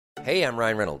Hey, I'm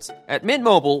Ryan Reynolds. At Mint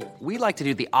Mobile, we like to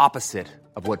do the opposite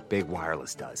of what Big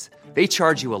Wireless does. They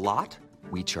charge you a lot,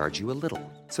 we charge you a little.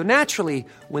 So naturally,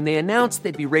 when they announced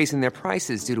they'd be raising their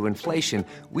prices due to inflation,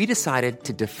 we decided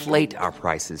to deflate our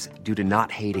prices due to not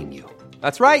hating you.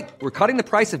 That's right. We're cutting the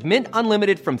price of Mint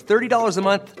Unlimited from $30 a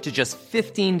month to just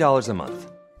 $15 a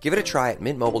month. Give it a try at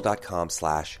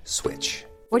mintmobile.com/switch.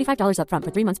 $45 up front for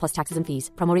 3 months plus taxes and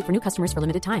fees. Promo rate for new customers for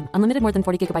limited time. Unlimited more than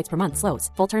 40 gigabytes per month. Slows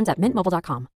full terms at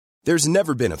mintmobile.com. There's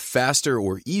never been a faster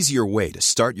or easier way to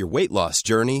start your weight loss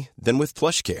journey than with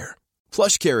PlushCare.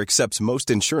 PlushCare accepts most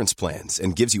insurance plans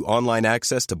and gives you online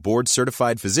access to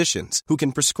board-certified physicians who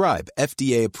can prescribe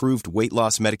FDA-approved weight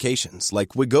loss medications like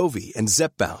Wegovy and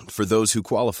Zepbound for those who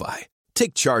qualify.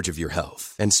 Take charge of your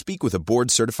health and speak with a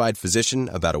board-certified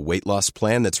physician about a weight loss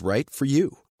plan that's right for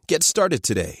you. Get started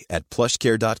today at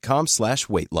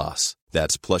plushcare.com/weight loss.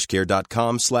 That's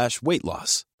plushcare.com/weight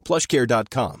loss.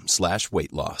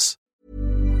 plushcare.com/weight loss.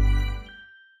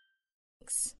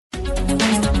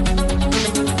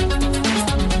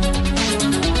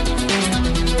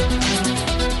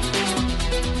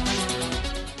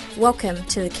 Welcome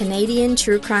to the Canadian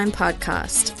True Crime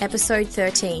Podcast, Episode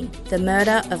 13, The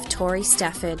Murder of Tori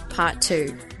Stafford, Part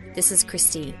 2. This is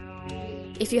Christy.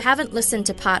 If you haven't listened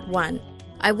to Part 1,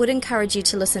 I would encourage you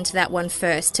to listen to that one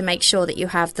first to make sure that you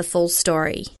have the full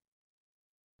story.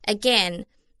 Again,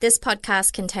 this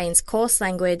podcast contains coarse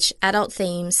language, adult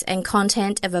themes, and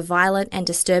content of a violent and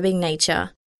disturbing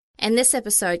nature, and this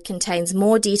episode contains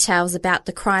more details about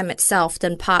the crime itself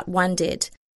than Part 1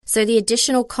 did, so the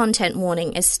additional content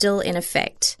warning is still in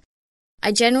effect.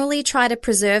 I generally try to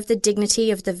preserve the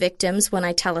dignity of the victims when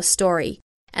I tell a story,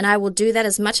 and I will do that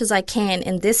as much as I can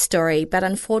in this story, but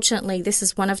unfortunately this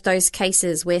is one of those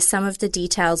cases where some of the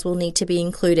details will need to be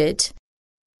included.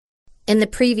 In the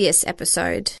previous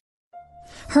episode,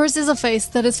 hers is a face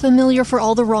that is familiar for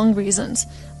all the wrong reasons.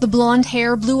 The blonde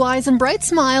hair, blue eyes, and bright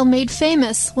smile made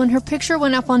famous when her picture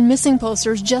went up on missing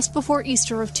posters just before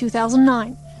Easter of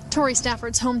 2009. Tori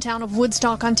Stafford's hometown of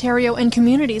Woodstock, Ontario, and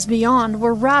communities beyond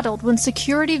were rattled when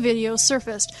security videos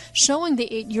surfaced showing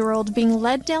the 8-year-old being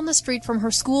led down the street from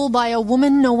her school by a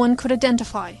woman no one could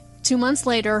identify. 2 months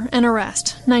later, an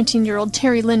arrest. 19-year-old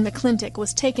Terry Lynn McClintock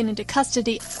was taken into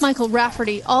custody. Michael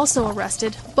Rafferty also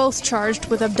arrested, both charged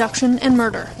with abduction and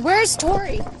murder. Where's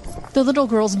Tori? The little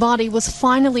girl's body was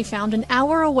finally found an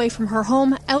hour away from her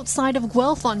home outside of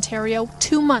Guelph, Ontario,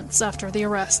 2 months after the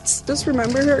arrests. Just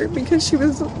remember her because she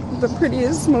was the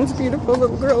prettiest, most beautiful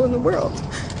little girl in the world.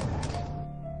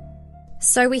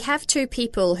 So we have two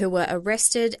people who were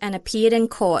arrested and appeared in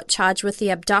court charged with the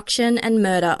abduction and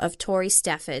murder of Tori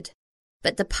Stafford.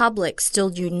 But the public still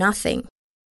knew nothing.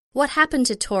 What happened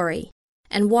to Tori?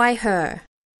 And why her?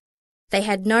 They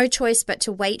had no choice but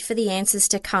to wait for the answers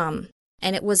to come,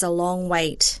 and it was a long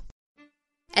wait.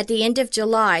 At the end of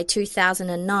July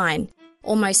 2009,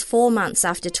 almost 4 months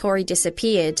after Tori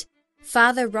disappeared,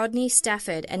 Father Rodney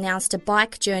Stafford announced a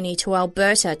bike journey to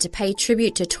Alberta to pay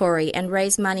tribute to Tori and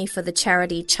raise money for the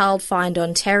charity Child Find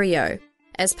Ontario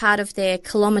as part of their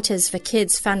Kilometres for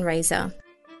Kids fundraiser.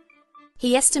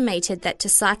 He estimated that to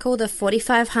cycle the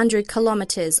 4,500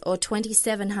 kilometres or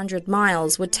 2,700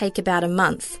 miles would take about a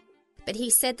month, but he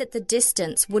said that the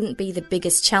distance wouldn't be the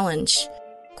biggest challenge.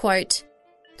 Quote,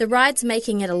 "The ride's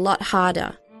making it a lot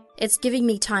harder. It's giving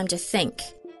me time to think.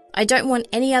 I don't want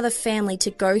any other family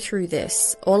to go through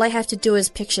this. All I have to do is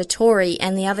picture Tori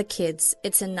and the other kids.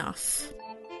 It's enough."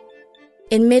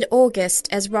 In mid-August,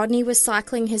 as Rodney was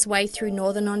cycling his way through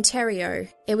northern Ontario,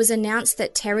 it was announced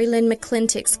that Terry Lynn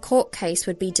McClintock's court case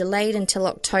would be delayed until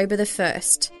October the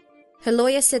 1st. Her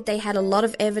lawyer said they had a lot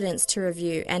of evidence to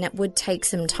review and it would take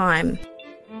some time.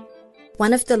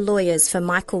 One of the lawyers for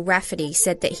Michael Rafferty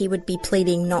said that he would be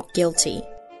pleading not guilty.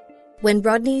 When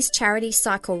Rodney's charity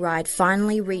cycle ride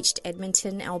finally reached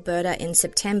Edmonton, Alberta in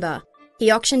September, he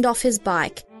auctioned off his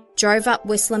bike, drove up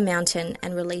Whistler Mountain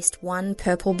and released one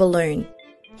purple balloon.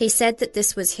 He said that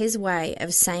this was his way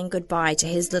of saying goodbye to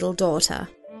his little daughter.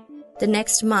 The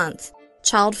next month,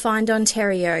 Child Find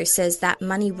Ontario says that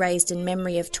money raised in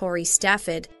memory of Tori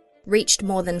Stafford reached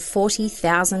more than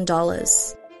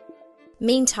 $40,000.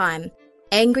 Meantime,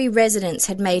 angry residents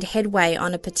had made headway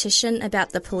on a petition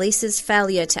about the police's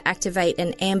failure to activate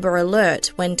an Amber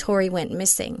Alert when Tori went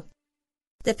missing.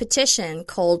 The petition,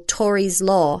 called Tori's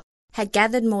Law, had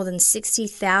gathered more than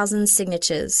 60,000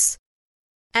 signatures.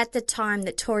 At the time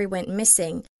that Tori went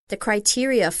missing, the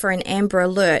criteria for an Amber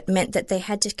Alert meant that they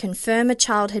had to confirm a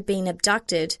child had been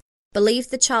abducted, believe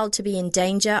the child to be in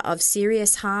danger of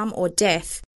serious harm or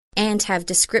death, and have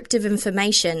descriptive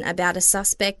information about a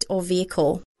suspect or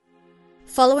vehicle.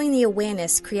 Following the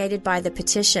awareness created by the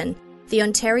petition, The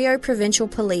Ontario Provincial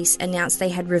Police announced they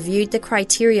had reviewed the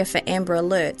criteria for Amber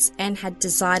Alerts and had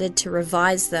decided to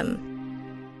revise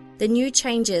them. The new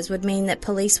changes would mean that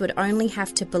police would only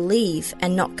have to believe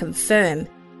and not confirm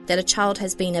that a child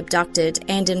has been abducted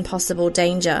and in possible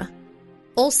danger.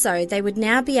 Also, they would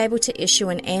now be able to issue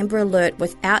an Amber Alert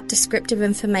without descriptive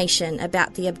information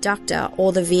about the abductor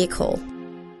or the vehicle.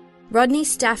 Rodney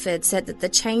Stafford said that the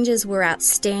changes were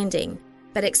outstanding,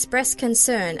 but expressed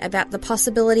concern about the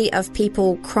possibility of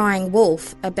people crying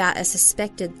wolf about a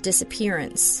suspected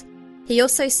disappearance. He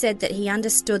also said that he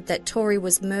understood that Tori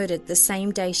was murdered the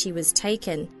same day she was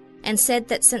taken, and said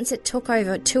that since it took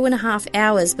over 2.5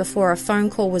 hours before a phone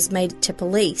call was made to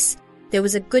police, there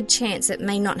was a good chance it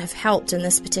may not have helped in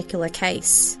this particular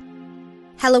case.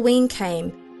 Halloween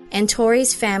came, and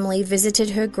Tori's family visited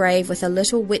her grave with a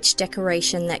little witch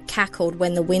decoration that cackled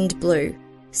when the wind blew,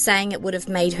 saying it would have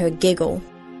made her giggle.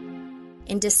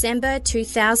 In December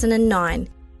 2009,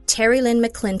 Terry Lynn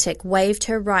McClintock waived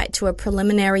her right to a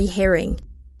preliminary hearing,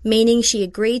 meaning she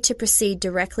agreed to proceed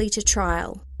directly to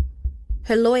trial.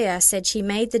 Her lawyer said she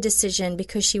made the decision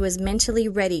because she was mentally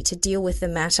ready to deal with the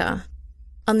matter.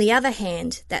 On the other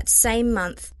hand, that same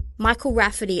month, Michael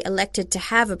Rafferty elected to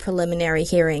have a preliminary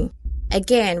hearing,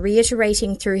 again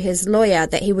reiterating through his lawyer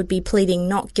that he would be pleading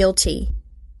not guilty.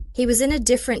 He was in a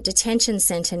different detention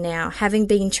centre now, having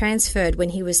been transferred when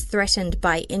he was threatened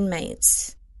by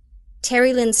inmates.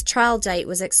 Terry Lynn's trial date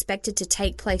was expected to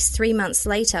take place 3 months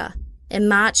later, in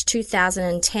March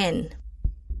 2010.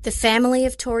 The family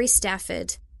of Tori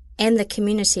Stafford and the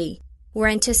community were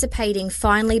anticipating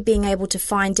finally being able to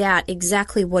find out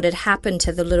exactly what had happened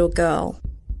to the little girl.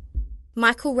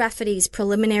 Michael Rafferty's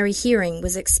preliminary hearing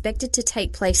was expected to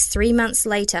take place 3 months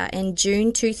later in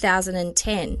June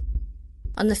 2010.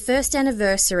 On the first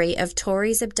anniversary of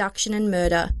Tori's abduction and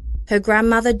murder, her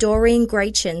grandmother Doreen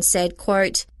Grachin said,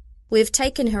 quote, "We've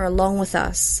taken her along with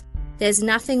us. There's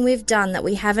nothing we've done that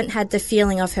we haven't had the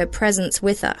feeling of her presence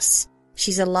with us.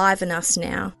 She's alive in us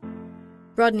now."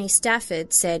 Rodney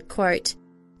Stafford said, quote,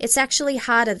 "It's actually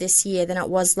harder this year than it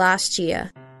was last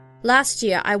year. Last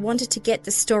year I wanted to get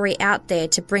the story out there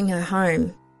to bring her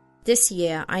home. This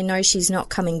year I know she's not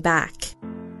coming back."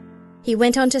 He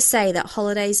went on to say that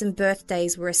holidays and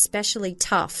birthdays were especially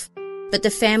tough, but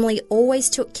the family always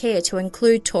took care to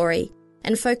include Tori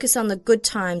and focus on the good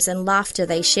times and laughter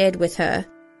they shared with her.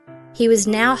 He was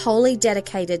now wholly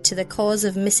dedicated to the cause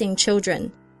of missing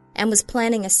children and was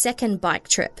planning a second bike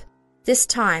trip. This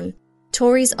time,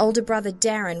 Tori's older brother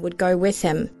Darren would go with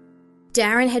him.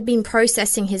 Darren had been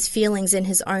processing his feelings in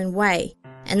his own way,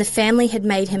 and the family had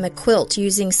made him a quilt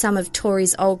using some of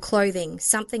Tori's old clothing,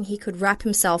 something he could wrap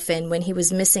himself in when he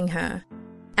was missing her.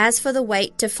 As for the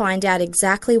wait to find out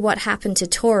exactly what happened to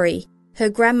Tori, her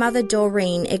grandmother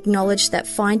Doreen acknowledged that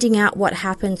finding out what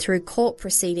happened through court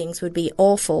proceedings would be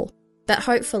awful, but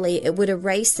hopefully it would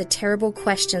erase the terrible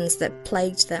questions that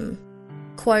plagued them.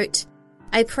 Quote,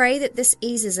 "I pray that this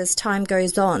eases as time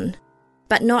goes on,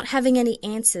 but not having any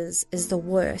answers is the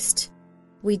worst.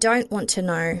 We don't want to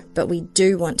know, but we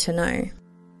do want to know."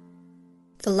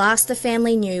 The last the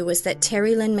family knew was that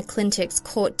Terry Lynn McClintock's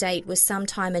court date was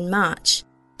sometime in March,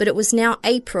 but it was now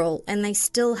April and they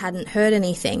still hadn't heard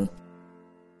anything.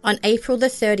 On April the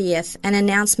 30th, an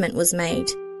announcement was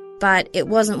made, but it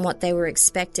wasn't what they were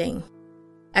expecting.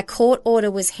 A court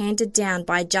order was handed down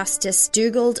by Justice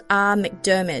Dugald R.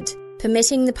 McDermott,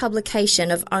 permitting the publication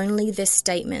of only this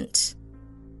statement.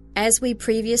 As we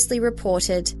previously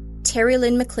reported, Terry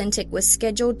Lynn McClintock was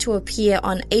scheduled to appear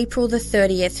on April the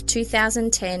 30th,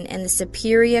 2010 in the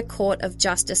Superior Court of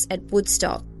Justice at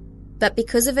Woodstock, but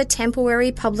because of a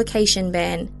temporary publication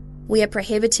ban, we are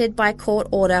prohibited by court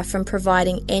order from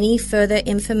providing any further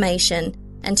information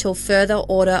until further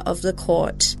order of the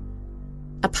court.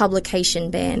 A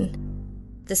publication ban.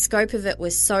 The scope of it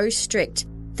was so strict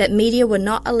that media were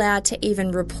not allowed to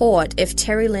even report if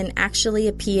Terry Lynn actually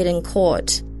appeared in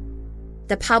court.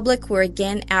 The public were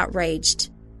again outraged.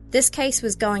 This case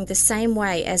was going the same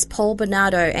way as Paul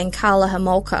Bernardo and Carla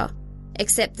Homolka,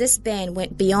 except this ban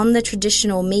went beyond the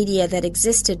traditional media that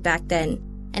existed back then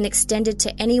and extended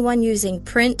to anyone using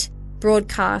print,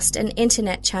 broadcast, and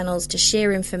internet channels to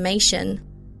share information.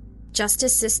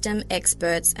 Justice system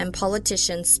experts and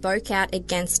politicians spoke out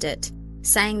against it,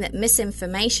 saying that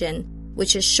misinformation,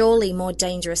 which is surely more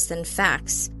dangerous than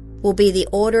facts, will be the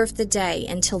order of the day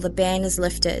until the ban is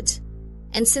lifted.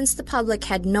 And since the public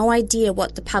had no idea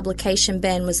what the publication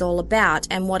ban was all about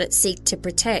and what it sought to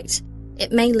protect,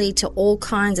 it may lead to all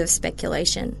kinds of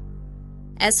speculation.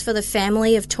 As for the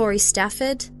family of Tori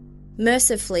Stafford,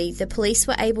 mercifully, the police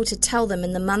were able to tell them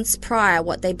in the months prior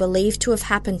what they believed to have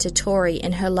happened to Tori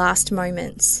in her last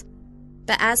moments.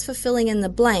 But as for filling in the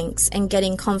blanks and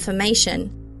getting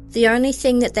confirmation, the only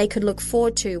thing that they could look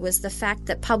forward to was the fact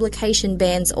that publication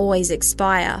bans always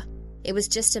expire. It was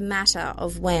just a matter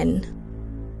of when.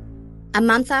 A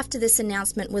month after this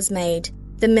announcement was made,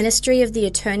 the Ministry of the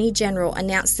Attorney General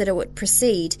announced that it would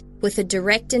proceed with a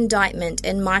direct indictment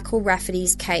in Michael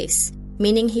Rafferty's case,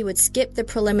 meaning he would skip the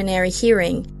preliminary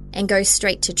hearing and go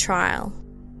straight to trial.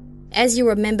 As you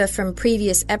remember from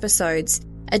previous episodes,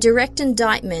 a direct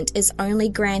indictment is only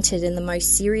granted in the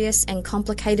most serious and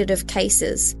complicated of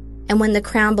cases, and when the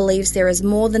Crown believes there is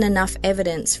more than enough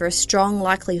evidence for a strong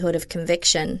likelihood of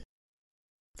conviction.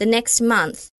 The next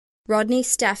month, Rodney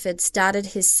Stafford started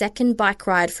his second bike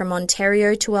ride from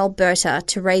Ontario to Alberta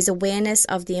to raise awareness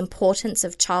of the importance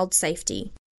of child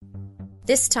safety.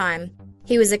 This time,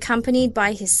 he was accompanied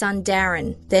by his son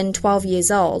Darren, then 12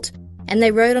 years old, and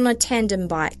they rode on a tandem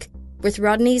bike, with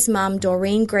Rodney's mum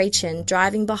Doreen Grachin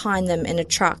driving behind them in a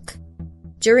truck.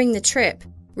 During the trip,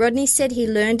 Rodney said he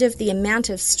learned of the amount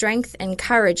of strength and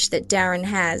courage that Darren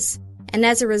has, and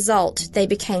as a result, they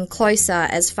became closer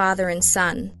as father and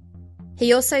son.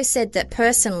 He also said that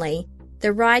personally,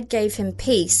 the ride gave him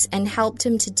peace and helped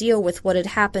him to deal with what had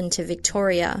happened to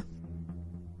Victoria.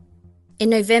 In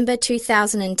November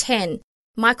 2010,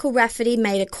 Michael Rafferty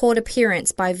made a court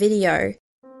appearance by video.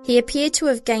 He appeared to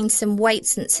have gained some weight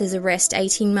since his arrest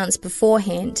 18 months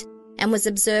beforehand, and was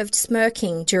observed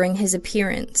smirking during his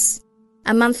appearance.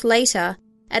 A month later,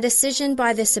 a decision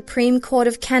by the Supreme Court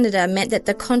of Canada meant that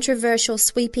the controversial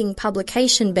sweeping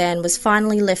publication ban was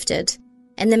finally lifted,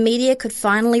 and the media could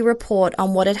finally report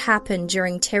on what had happened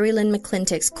during Terry Lynn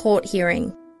McClintock's court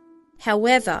hearing.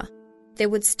 However, there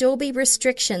would still be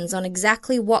restrictions on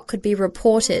exactly what could be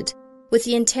reported, with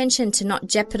the intention to not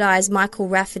jeopardize Michael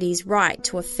Rafferty's right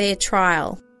to a fair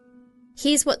trial.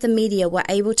 Here's what the media were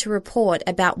able to report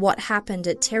about what happened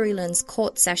at Terry Lynn's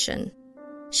court session.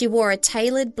 She wore a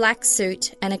tailored black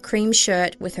suit and a cream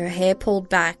shirt with her hair pulled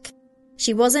back.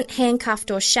 She wasn't handcuffed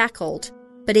or shackled,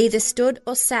 but either stood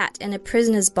or sat in a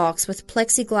prisoner's box with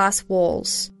plexiglass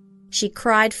walls. She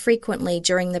cried frequently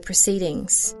during the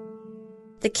proceedings.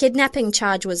 The kidnapping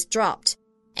charge was dropped,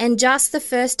 and just the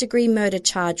first-degree murder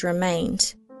charge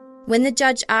remained. When the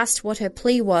judge asked what her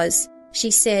plea was,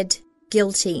 she said,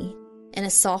 "Guilty," in a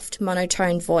soft,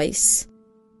 monotone voice.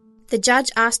 The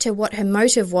judge asked her what her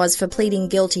motive was for pleading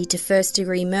guilty to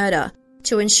first-degree murder,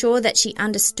 to ensure that she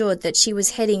understood that she was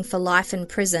heading for life in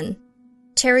prison.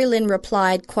 Terry Lynn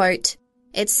replied, quote,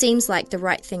 "It seems like the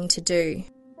right thing to do."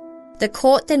 The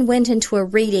court then went into a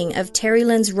reading of Terry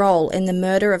Lynn's role in the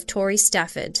murder of Tori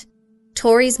Stafford.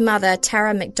 Tori's mother,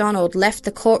 Tara McDonald, left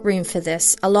the courtroom for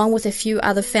this, along with a few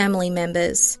other family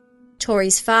members.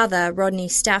 Tori's father, Rodney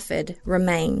Stafford,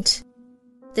 remained.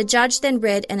 The judge then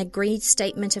read an agreed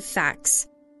statement of facts,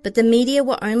 but the media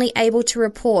were only able to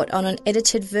report on an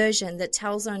edited version that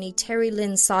tells only Terry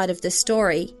Lynn's side of the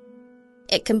story.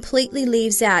 It completely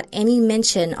leaves out any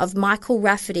mention of Michael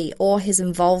Rafferty or his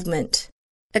involvement.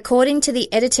 According to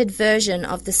the edited version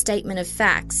of the statement of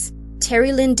facts,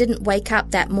 Terry Lynn didn't wake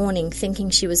up that morning thinking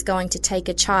she was going to take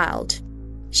a child.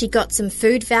 She got some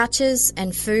food vouchers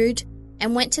and food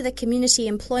and went to the Community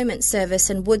Employment Service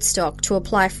in Woodstock to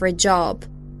apply for a job.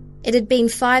 It had been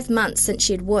 5 months since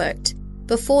she'd worked.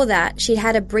 Before that, she'd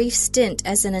had a brief stint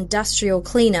as an industrial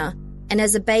cleaner and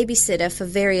as a babysitter for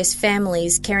various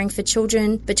families caring for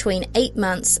children between 8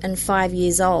 months and 5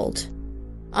 years old.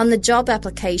 On the job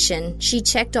application, she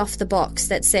checked off the box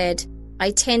that said,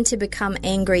 "I tend to become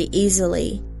angry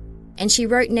easily." And she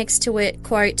wrote next to it,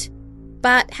 quote,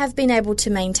 "but have been able to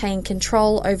maintain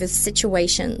control over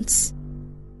situations."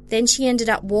 Then she ended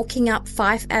up walking up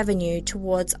Fife Avenue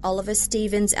towards Oliver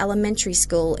Stevens Elementary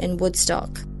School in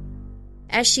Woodstock.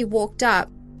 As she walked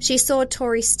up, she saw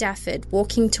Tori Stafford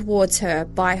walking towards her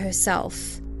by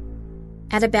herself.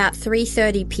 At about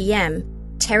 3:30 p.m,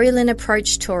 Terry Lynn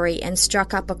approached Tori and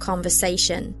struck up a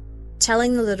conversation,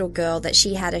 telling the little girl that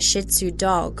she had a Shih Tzu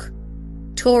dog.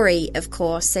 Tori, of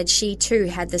course, said she too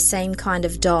had the same kind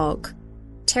of dog.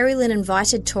 Terry Lynn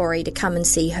invited Tori to come and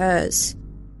see hers.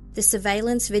 The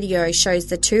surveillance video shows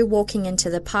the two walking into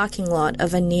the parking lot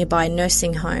of a nearby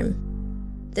nursing home.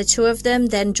 The two of them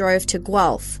then drove to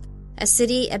Guelph, a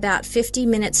city about 50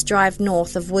 minutes drive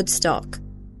north of Woodstock.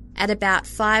 At about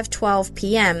 5:12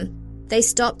 p.m, they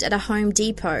stopped at a Home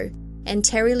Depot, and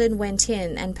Terry Lynn went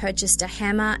in and purchased a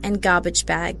hammer and garbage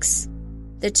bags.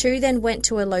 The two then went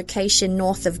to a location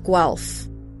north of Guelph.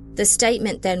 The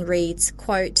statement then reads,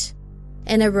 quote,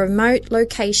 "In a remote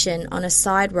location on a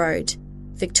side road,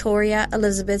 Victoria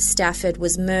Elizabeth Stafford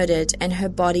was murdered and her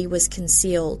body was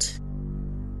concealed."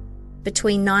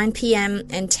 Between 9 p.m.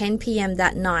 and 10 p.m.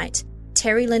 that night,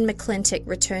 Terry Lynn McClintock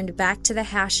returned back to the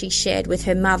house she shared with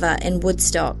her mother in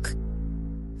Woodstock.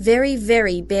 Very,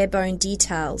 very bare-bone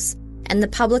details, and the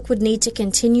public would need to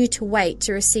continue to wait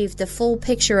to receive the full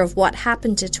picture of what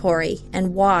happened to Tori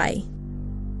and why.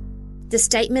 The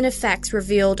statement of facts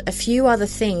revealed a few other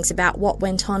things about what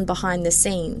went on behind the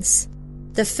scenes.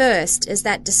 The first is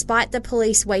that despite the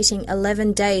police waiting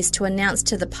 11 days to announce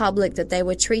to the public that they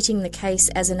were treating the case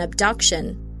as an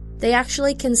abduction, they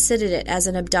actually considered it as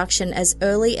an abduction as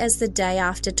early as the day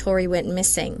after Tori went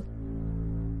missing.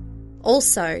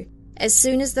 Also, as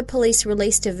soon as the police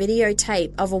released a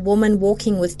videotape of a woman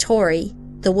walking with Tori,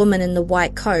 the woman in the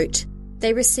white coat,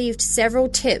 they received several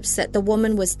tips that the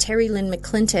woman was Terry Lynn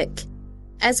McClintock.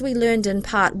 As we learned in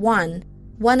part 1,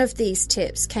 one of these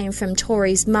tips came from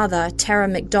Tori's mother, Tara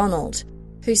McDonald,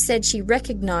 who said she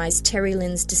recognized Terry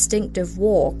Lynn's distinctive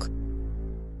walk.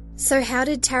 So how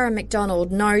did Tara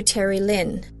McDonald know Terry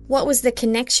Lynn? What was the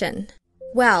connection?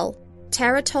 Well,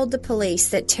 Tara told the police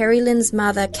that Terry Lynn's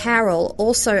mother, Carol,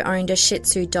 also owned a Shih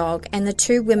Tzu dog, and the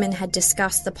two women had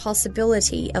discussed the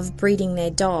possibility of breeding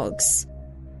their dogs.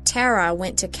 Tara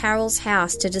went to Carol's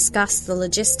house to discuss the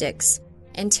logistics,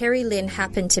 and Terry Lynn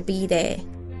happened to be there.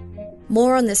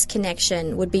 More on this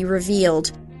connection would be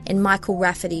revealed in Michael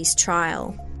Rafferty's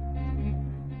trial.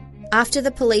 After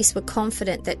the police were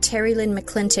confident that Terry Lynn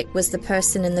McClintock was the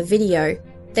person in the video,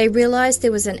 they realised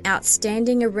there was an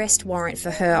outstanding arrest warrant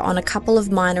for her on a couple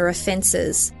of minor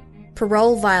offences: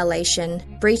 parole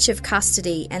violation, breach of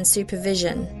custody and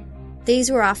supervision. These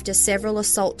were after several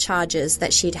assault charges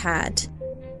that she'd had.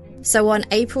 So on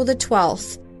April the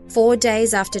 12th, 4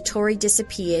 days after Tori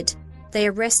disappeared, they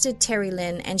arrested Terry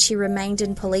Lynn and she remained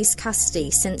in police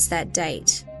custody since that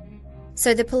date.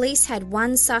 So the police had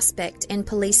one suspect in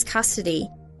police custody,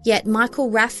 yet Michael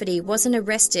Rafferty wasn't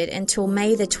arrested until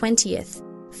May the 20th,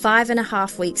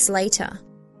 5.5 weeks later.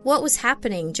 What was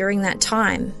happening during that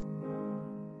time?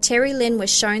 Terry Lynn was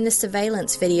shown the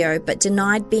surveillance video but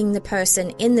denied being the person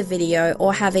in the video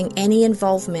or having any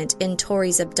involvement in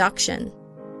Tori's abduction.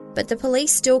 But the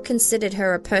police still considered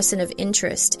her a person of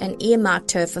interest and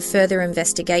earmarked her for further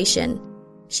investigation.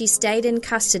 She stayed in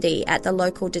custody at the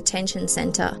local detention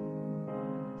centre.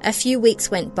 A few weeks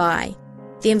went by.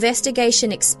 The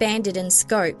investigation expanded in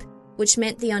scope, which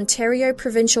meant the Ontario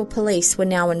Provincial Police were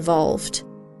now involved.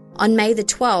 On May the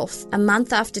 12th, a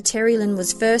month after Terry Lynn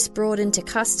was first brought into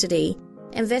custody,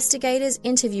 investigators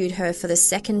interviewed her for the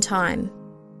second time.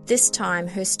 This time,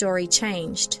 her story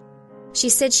changed. She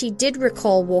said she did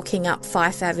recall walking up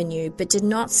Fife Avenue but did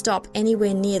not stop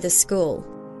anywhere near the school.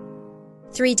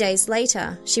 3 days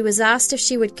later, she was asked if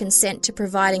she would consent to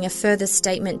providing a further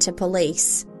statement to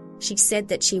police. She said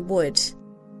that she would.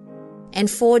 And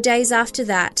 4 days after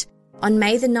that, on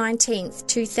May the 19th,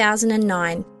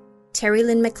 2009, Terry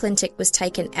Lynn McClintock was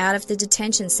taken out of the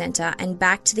detention centre and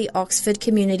back to the Oxford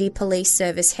Community Police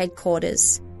Service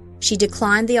headquarters. She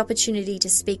declined the opportunity to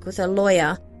speak with a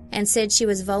lawyer and said she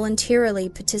was voluntarily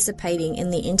participating in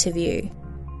the interview.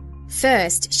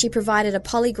 First, she provided a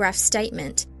polygraph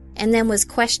statement and then was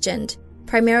questioned,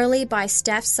 primarily by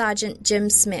Staff Sergeant Jim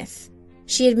Smith.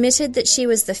 She admitted that she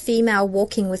was the female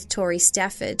walking with Tori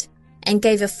Stafford and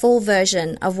gave a full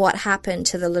version of what happened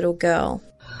to the little girl.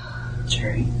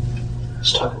 Terry,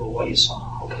 let's talk about what you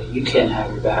saw, okay? You can't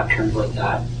have your back turned like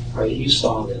that, right? You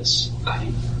saw this,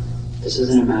 okay? This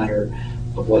isn't a matter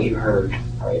of what you heard,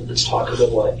 all right? Let's talk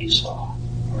about what you saw, all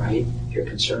right? You're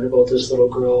concerned about this little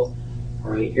girl,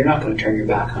 all right? You're not going to turn your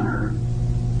back on her,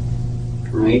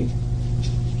 right?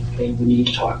 Okay, we need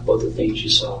to talk about the things you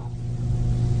saw.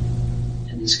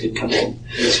 And this can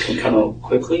come out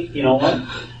quickly. You know what?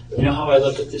 You know how I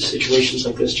look at these situations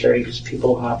like this, Terry? Because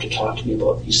people have to talk to me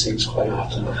about these things quite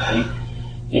often, okay?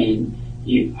 And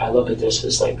I look at this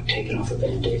as like taking off a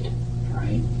Band-Aid, all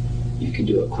right? You can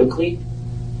do it quickly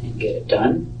and get it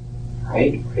done,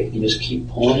 right? Or you can just keep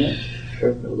pulling it for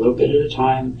a little bit at a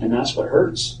time, and that's what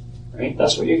hurts, right?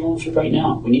 That's what you're going through right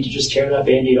now. We need to just tear that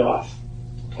Band-Aid off,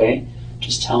 okay?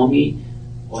 Just tell me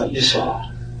what you saw,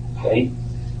 okay?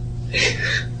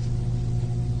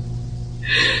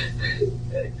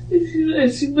 I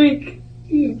seemed like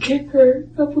you kick her a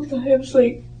couple times,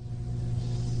 like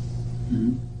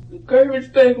the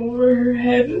garbage bag over her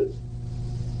head.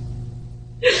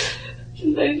 I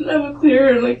didn't have a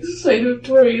clear sight of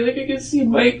Tori. Like I could see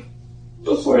Mike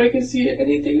before I could see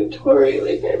anything of Tori.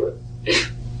 Like I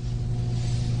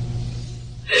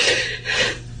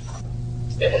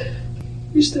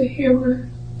used to hammer.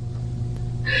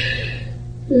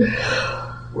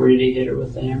 Where did he hit her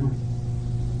with the hammer?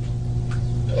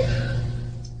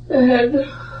 The head.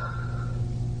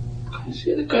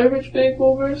 She had a garbage bag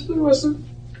over, so there wasn't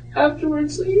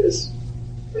afterwards, I guess.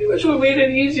 pretty much what made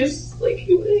it easiest. Like,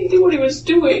 he knew what he was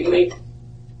doing. Like,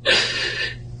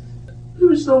 there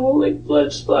was no, like,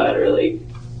 blood splatter, like.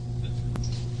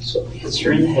 So he hits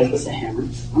her in the head with a hammer,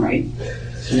 right?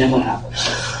 And then what happens?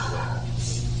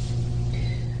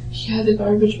 He had the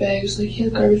garbage bags, like, he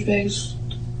had access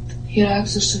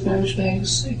to garbage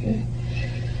bags, like,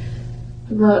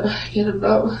 I'm not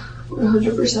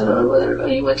 100% on whether or not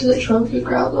he went to the trunk and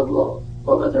grabbed them, or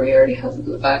whether he already had them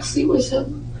in the backseat with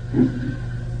him.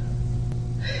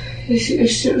 I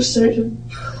should have started to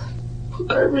put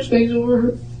garbage bags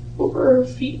over her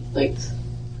feet, like,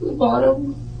 from the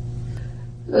bottom,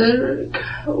 and then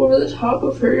over the top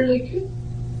of her, like,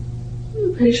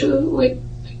 I'm pretty sure, like,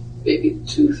 maybe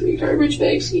 2-3 garbage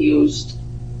bags he used.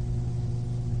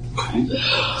 Okay.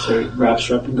 So he wraps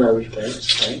her up in garbage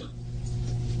bags, right?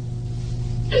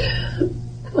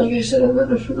 Like I said, and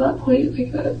then from that point,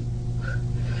 like, that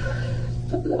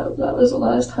was the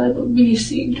last time of me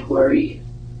seeing Tori.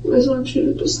 It was when she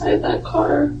was beside that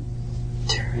car.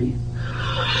 Terry.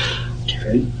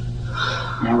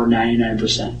 Now we're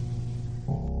 99%.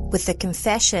 With the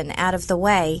confession out of the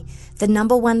way, the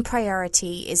number one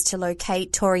priority is to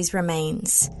locate Tori's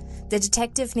remains. The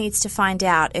detective needs to find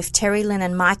out if Terry Lynn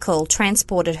and Michael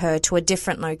transported her to a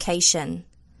different location.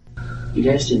 You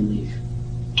guys didn't leave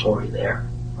Tori there,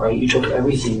 right? You took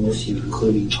everything with you,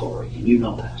 including Tori, and you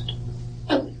know that.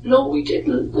 No, we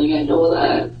didn't. Like, I know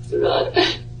that.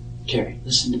 Terry,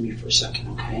 listen to me for a second,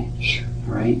 okay? Sure.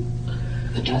 All right?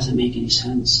 It doesn't make any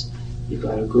sense. You've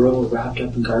got a girl wrapped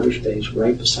up in garbage bags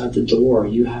right beside the door.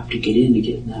 You have to get in to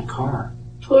get in that car.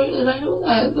 Tori, and I know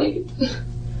that. Like,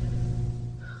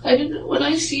 I didn't. When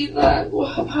I see that,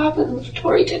 what happened?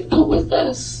 Tori didn't come with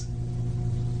us.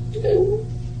 I'm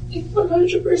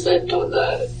 100% on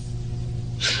that.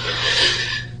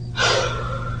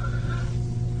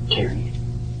 Terry,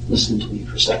 listen to me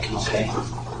for a second, okay?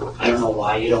 I don't know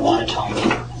why you don't want to tell me,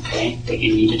 okay? But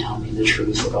you need to tell me the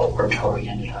truth about where Tori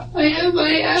ended up. I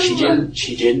am.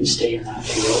 She didn't stay in that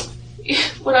field.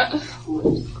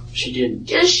 She didn't.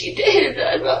 Yes, she did.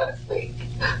 I'm not, like...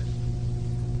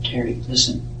 Terry,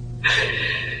 listen.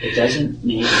 It doesn't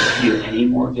make you any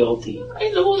more guilty. I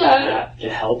know that. To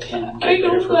help him get rid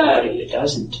of her body. It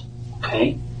doesn't.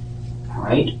 Okay?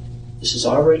 Alright? This is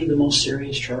already the most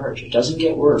serious charge. It doesn't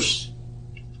get worse.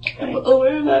 Okay? I'm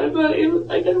aware of that. I'm not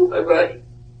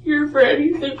here for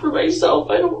anything for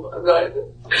myself. I'm not.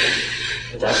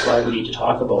 But that's why we need to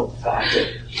talk about the fact that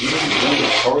he didn't really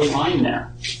get Tori lying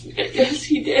there. Yes,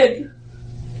 he did.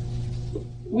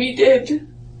 We did.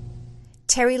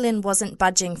 Terry Lynn wasn't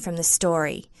budging from the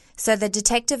story, so the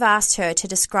detective asked her to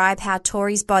describe how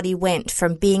Tori's body went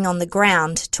from being on the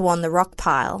ground to on the rock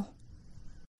pile.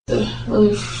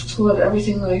 Really, to what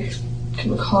everything that I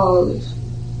can recall,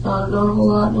 not a whole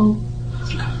lot, no.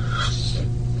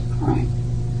 Alright.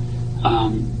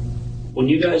 When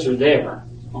you guys were there,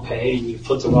 okay, and you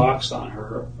put the rocks on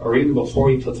her, or even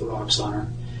before you put the rocks on her,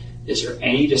 is there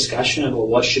any discussion about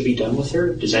what should be done with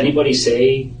her? Does anybody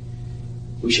say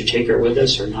we should take her with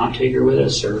us or not take her with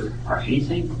us or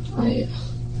anything?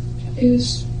 It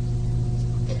was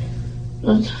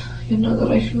not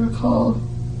that I can recall.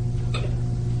 Okay.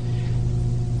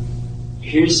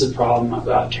 Here's the problem I've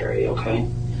got, Terry, okay?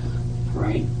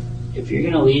 Right? If you're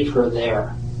going to leave her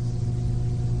there,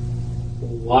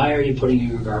 why are you putting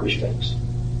her in garbage bags?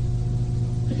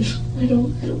 I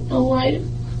don't know why. I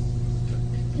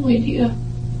have no idea.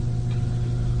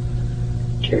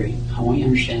 Terry, I want you to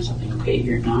understand something, okay?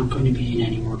 You're not going to be in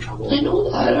any more trouble. I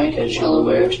know that. I'm well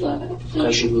aware of that.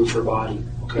 Because you moved her body,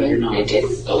 okay? You're not. I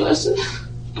didn't. No, that's what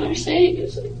I'm saying.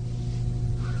 Is like...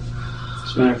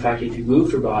 As a matter of fact, if you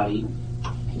moved her body,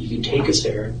 and you can take us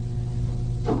there,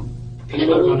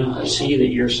 people are going to see that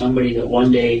you're somebody that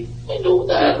one day... I know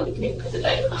that.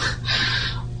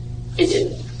 I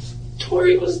didn't.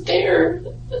 Tori was there.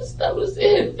 That was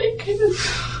it. I kind of...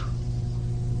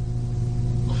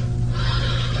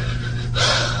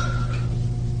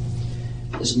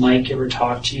 Has Mike ever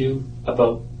talked to you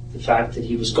about the fact that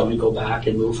he was going to go back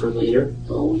and move her later?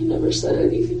 No, he never said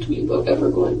anything to me about ever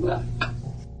going back.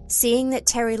 Seeing that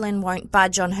Terry Lynn won't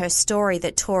budge on her story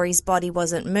that Tori's body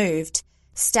wasn't moved,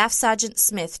 Staff Sergeant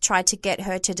Smith tried to get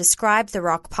her to describe the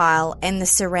rock pile and the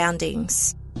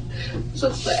surroundings. So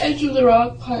it's the edge of the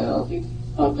rock pile. Like,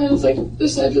 rock pile is like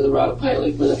this edge of the rock pile,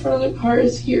 like where the front of the car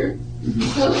is here.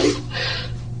 Kind of like...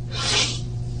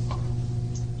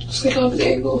 It's like on an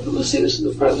angle, if I'm going to say this in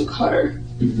the front of the car.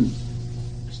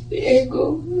 The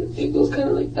angle's kind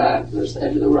of like that. There's the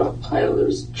edge of the rock pile.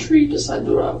 There's a tree beside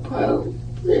the rock pile,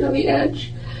 right on the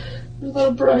edge. There's a lot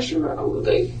of brush around,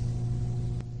 like...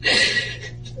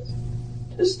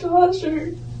 Just toss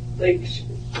her. Like,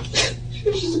 She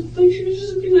was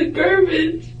just a piece of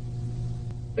garbage.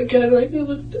 Again,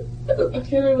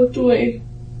 I looked away.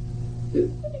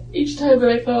 Each time that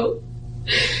I felt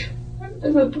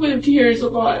the point of tears a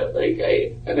lot. I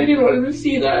didn't want him to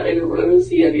see that. I didn't want him to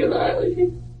see any of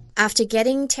that. After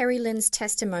getting Terry Lynn's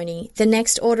testimony, the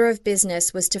next order of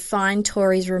business was to find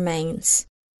Tori's remains.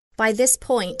 By this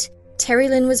point, Terry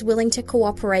Lynn was willing to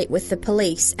cooperate with the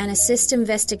police and assist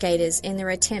investigators in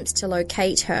their attempts to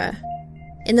locate her.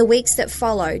 In the weeks that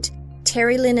followed,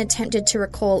 Terry Lynn attempted to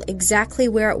recall exactly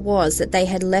where it was that they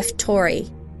had left Tori.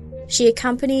 She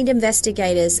accompanied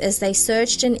investigators as they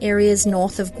searched in areas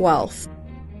north of Guelph.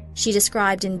 She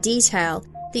described in detail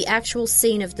the actual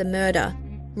scene of the murder,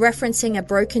 referencing a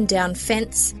broken-down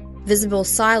fence, visible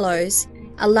silos,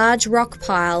 a large rock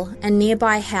pile, a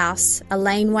nearby house, a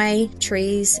laneway,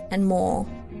 trees, and more.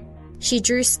 She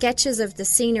drew sketches of the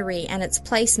scenery and its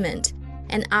placement,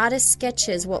 and artist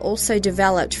sketches were also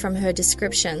developed from her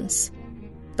descriptions.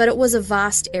 But it was a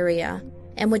vast area,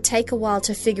 and would take a while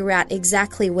to figure out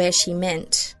exactly where she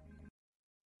meant.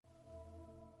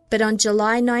 But on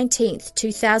July 19,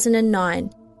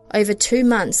 2009, over 2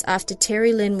 months after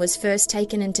Terry Lynn was first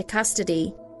taken into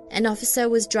custody, an officer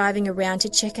was driving around to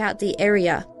check out the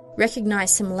area,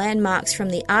 recognized some landmarks from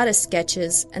the artist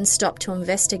sketches, and stopped to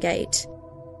investigate.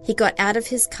 He got out of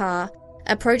his car,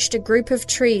 approached a group of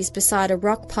trees beside a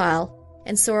rock pile,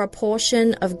 and saw a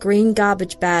portion of green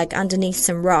garbage bag underneath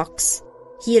some rocks.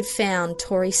 He had found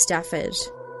Tori Stafford.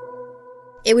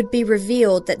 It would be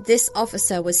revealed that this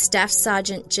officer was Staff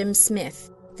Sergeant Jim Smith,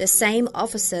 the same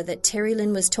officer that Terry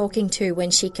Lynn was talking to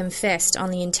when she confessed on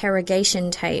the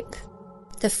interrogation tape.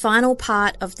 The final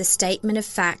part of the statement of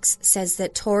facts says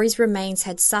that Tori's remains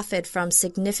had suffered from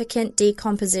significant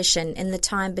decomposition in the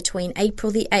time between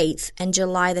April the 8th and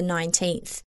July the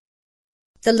 19th.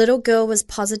 The little girl was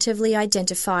positively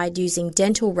identified using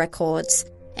dental records,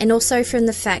 and also from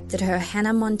the fact that her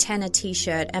Hannah Montana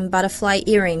t-shirt and butterfly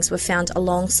earrings were found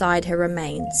alongside her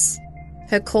remains.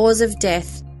 Her cause of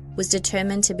death was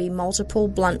determined to be multiple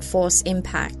blunt force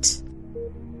impact.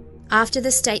 After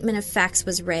the statement of facts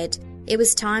was read, it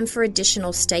was time for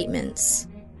additional statements.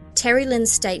 Terry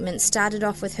Lynn's statement started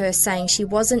off with her saying she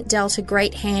wasn't dealt a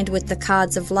great hand with the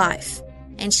cards of life,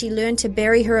 and she learned to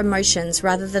bury her emotions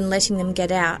rather than letting them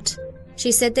get out.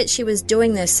 She said that she was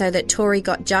doing this so that Tori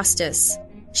got justice.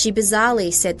 She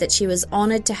bizarrely said that she was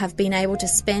honoured to have been able to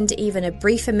spend even a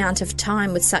brief amount of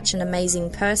time with such an amazing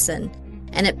person,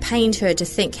 and it pained her to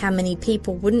think how many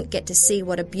people wouldn't get to see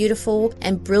what a beautiful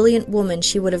and brilliant woman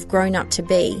she would have grown up to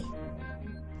be.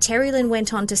 Terry Lynn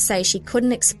went on to say she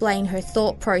couldn't explain her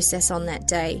thought process on that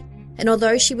day, and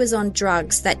although she was on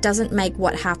drugs, that doesn't make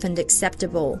what happened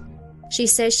acceptable. She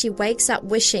says she wakes up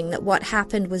wishing that what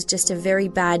happened was just a very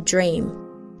bad dream,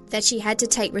 that she had to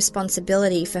take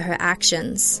responsibility for her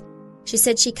actions. She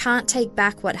said she can't take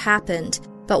back what happened,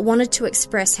 but wanted to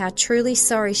express how truly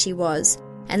sorry she was,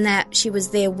 and that she was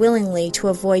there willingly to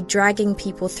avoid dragging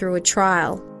people through a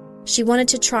trial. She wanted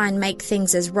to try and make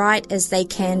things as right as they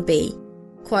can be.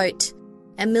 Quote,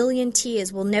 "A million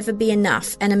tears will never be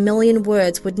enough, and a million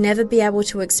words would never be able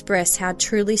to express how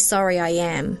truly sorry I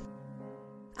am."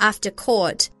 After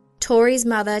court, Tori's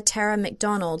mother, Tara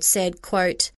McDonald, said,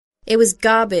 quote, "It was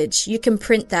garbage, you can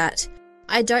print that.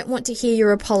 I don't want to hear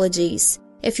your apologies.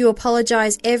 If you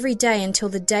apologize every day until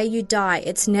the day you die,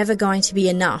 it's never going to be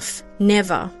enough.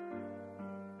 Never."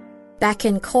 Back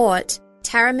in court,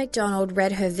 Tara McDonald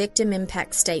read her victim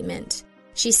impact statement.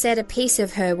 She said a piece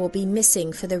of her will be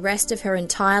missing for the rest of her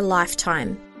entire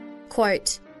lifetime.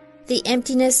 Quote, "The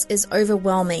emptiness is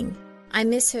overwhelming. I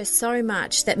miss her so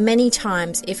much that many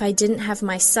times, if I didn't have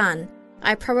my son,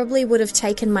 I probably would have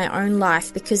taken my own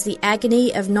life because the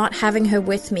agony of not having her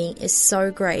with me is so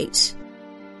great."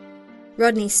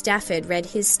 Rodney Stafford read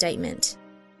his statement.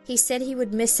 He said he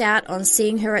would miss out on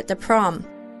seeing her at the prom,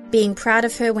 being proud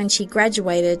of her when she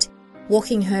graduated,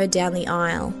 walking her down the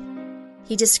aisle.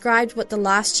 He described what the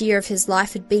last year of his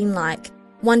life had been like,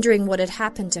 wondering what had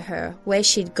happened to her, where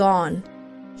she'd gone.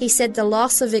 He said the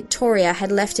loss of Victoria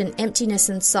had left an emptiness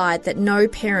inside that no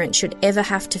parent should ever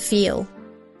have to feel.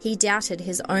 He doubted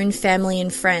his own family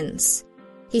and friends.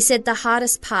 He said the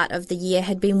hardest part of the year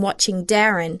had been watching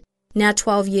Darren, now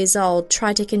 12 years old,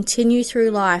 try to continue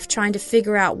through life trying to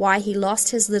figure out why he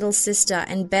lost his little sister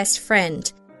and best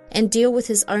friend, and deal with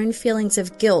his own feelings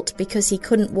of guilt because he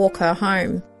couldn't walk her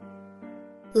home.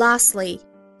 Lastly,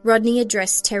 Rodney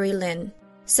addressed Terry Lynn.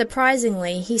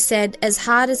 Surprisingly, he said as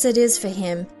hard as it is for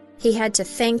him, he had to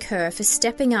thank her for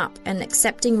stepping up and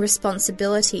accepting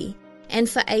responsibility, and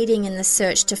for aiding in the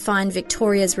search to find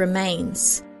Victoria's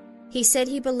remains. He said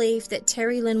he believed that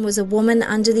Terry Lynn was a woman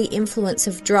under the influence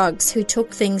of drugs who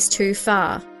took things too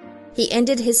far. He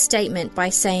ended his statement by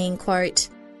saying, quote,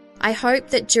 "I hope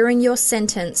that during your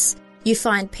sentence you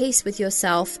find peace with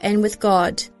yourself and with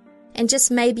God, and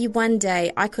just maybe one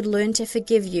day I could learn to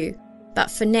forgive you, but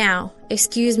for now,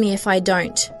 excuse me if I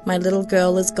don't, my little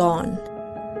girl is gone."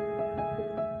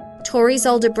 Tori's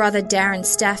older brother Darren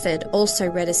Stafford also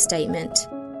read a statement.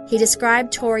 He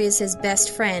described Tori as his best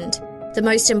friend, the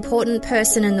most important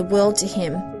person in the world to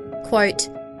him. Quote,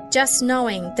 "Just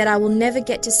knowing that I will never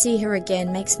get to see her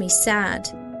again makes me sad.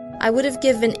 I would have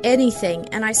given anything,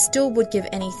 and I still would give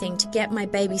anything to get my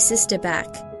baby sister back.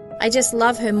 I just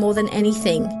love her more than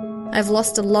anything. I've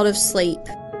lost a lot of sleep."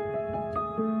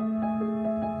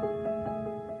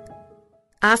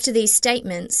 After these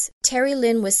statements, Terry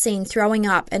Lynn was seen throwing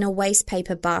up in a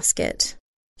wastepaper basket.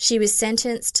 She was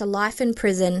sentenced to life in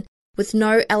prison with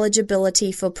no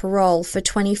eligibility for parole for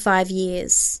 25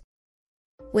 years.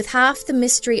 With half the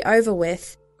mystery over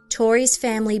with, Tori's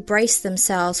family braced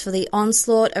themselves for the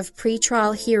onslaught of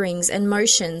pre-trial hearings and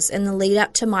motions in the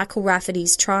lead-up to Michael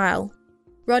Rafferty's trial.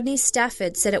 Rodney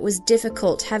Stafford said it was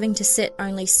difficult having to sit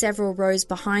only several rows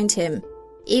behind him,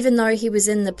 even though he was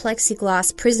in the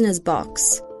plexiglass prisoner's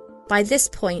box. By this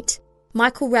point,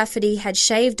 Michael Rafferty had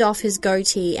shaved off his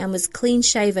goatee and was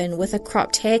clean-shaven with a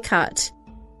cropped haircut.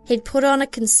 He'd put on a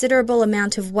considerable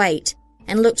amount of weight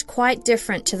and looked quite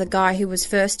different to the guy who was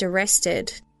first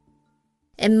arrested.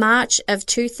 In March of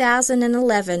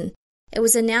 2011, it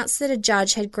was announced that a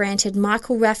judge had granted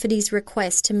Michael Rafferty's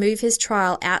request to move his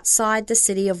trial outside the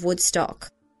city of Woodstock.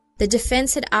 The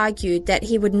defense had argued that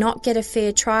he would not get a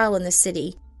fair trial in the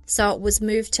city, so it was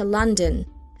moved to London,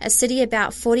 a city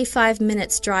about 45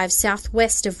 minutes drive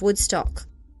southwest of Woodstock.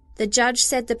 The judge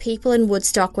said the people in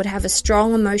Woodstock would have a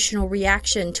strong emotional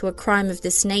reaction to a crime of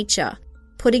this nature,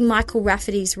 putting Michael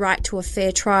Rafferty's right to a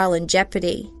fair trial in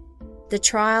jeopardy. The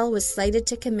trial was slated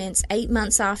to commence 8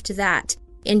 months after that,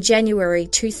 in January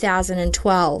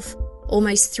 2012,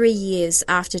 almost 3 years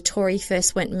after Tori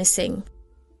first went missing.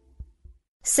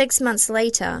 6 months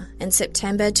later, in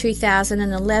September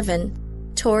 2011,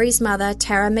 Tori's mother,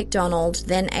 Tara McDonald,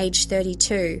 then aged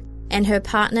 32, and her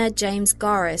partner, James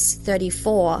Goris,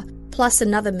 34, plus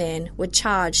another man, were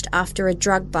charged after a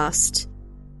drug bust.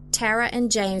 Tara and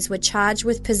James were charged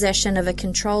with possession of a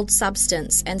controlled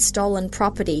substance and stolen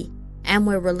property, and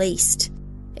were released.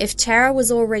 If Tara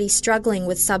was already struggling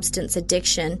with substance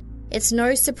addiction, it's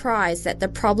no surprise that the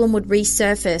problem would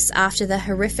resurface after the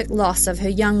horrific loss of her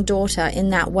young daughter in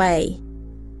that way.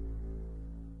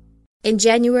 In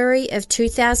January of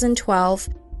 2012,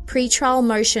 pre-trial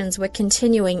motions were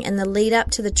continuing in the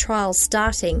lead-up to the trial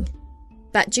starting,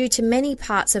 but due to many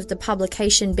parts of the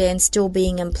publication ban still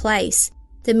being in place,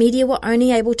 the media were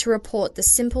only able to report the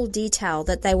simple detail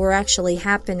that they were actually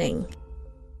happening.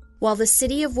 While the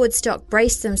city of Woodstock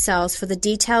braced themselves for the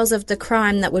details of the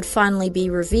crime that would finally be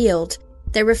revealed,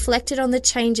 they reflected on the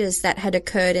changes that had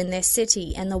occurred in their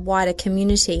city and the wider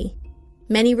community.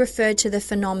 Many referred to the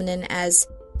phenomenon as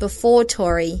before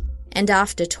Tori and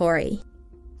after Tori.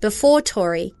 Before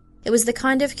Tori, it was the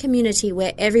kind of community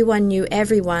where everyone knew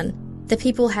everyone, the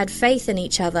people had faith in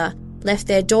each other, left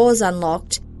their doors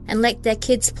unlocked, and let their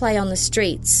kids play on the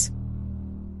streets.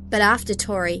 But after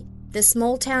Tori, the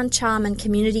small-town charm and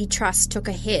community trust took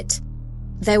a hit.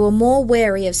 They were more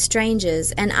wary of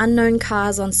strangers, and unknown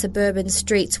cars on suburban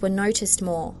streets were noticed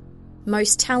more.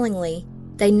 Most tellingly,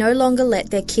 they no longer let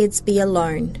their kids be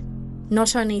alone.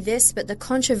 Not only this, but the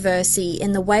controversy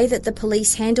in the way that the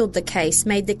police handled the case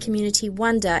made the community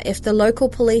wonder if the local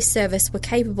police service were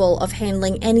capable of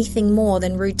handling anything more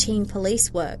than routine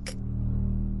police work.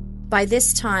 By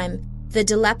this time, the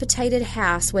dilapidated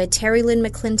house where Terry Lynn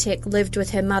McClintock lived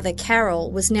with her mother Carol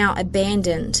was now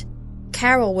abandoned.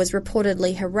 Carol was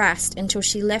reportedly harassed until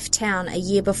she left town a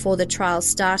year before the trial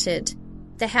started.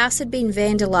 The house had been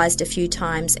vandalized a few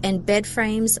times, and bed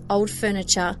frames, old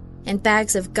furniture, and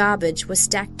bags of garbage were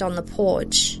stacked on the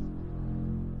porch.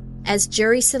 As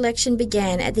jury selection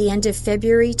began at the end of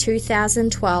February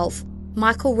 2012,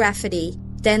 Michael Rafferty,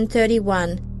 then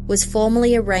 31, was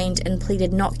formally arraigned and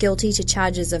pleaded not guilty to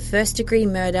charges of first-degree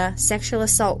murder, sexual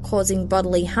assault causing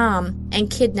bodily harm,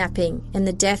 and kidnapping in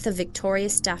the death of Victoria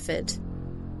Stafford.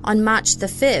 On March the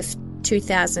 5th,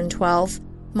 2012,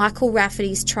 Michael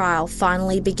Rafferty's trial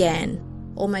finally began,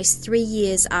 almost 3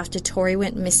 years after Tori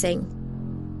went missing.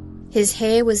 His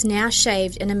hair was now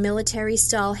shaved in a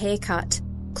military-style haircut,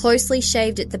 closely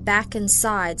shaved at the back and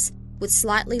sides, with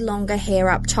slightly longer hair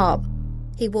up top.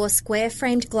 He wore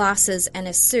square-framed glasses and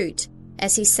a suit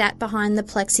as he sat behind the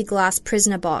plexiglass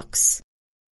prisoner box.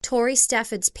 Tori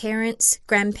Stafford's parents,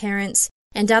 grandparents,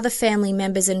 and other family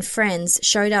members and friends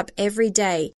showed up every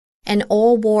day and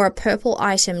all wore a purple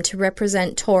item to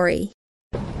represent Tori.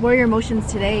 What are your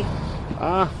emotions today?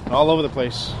 All over the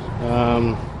place.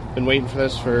 Been waiting for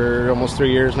this for almost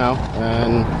 3 years now,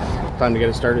 and time to get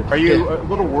it started. Are you a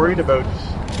little worried about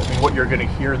what you're going to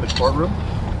hear in the courtroom?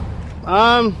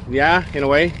 Yeah, in a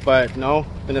way, but no,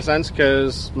 in a sense,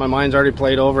 because my mind's already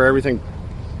played over everything.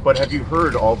 But have you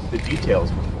heard all the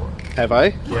details before? Have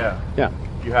I? Yeah. Yeah.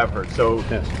 You have heard, so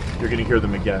yes. You're going to hear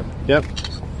them again. Yep.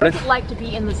 What's it like to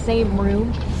be in the same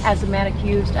room as the man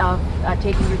accused of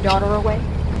taking your daughter away?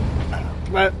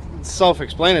 But it's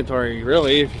self-explanatory,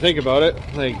 really, if you think about it.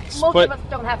 Like, Most of us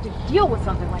don't have to deal with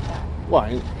something like that.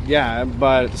 Well, yeah,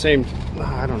 but at the same,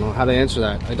 I don't know how to answer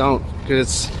that. I don't,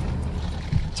 because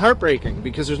it's heartbreaking,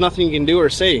 because there's nothing you can do or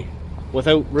say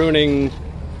without ruining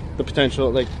the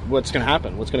potential, like, what's going to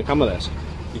happen, what's going to come of this.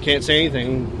 You can't say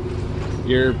anything.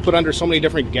 You're put under so many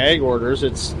different gag orders,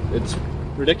 it's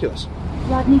ridiculous.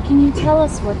 Rodney, can you tell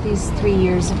us what these 3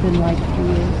 years have been like for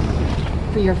you,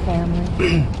 for your family?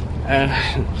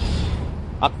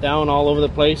 Up, down, all over the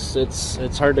place.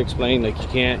 It's hard to explain. Like, you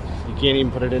can't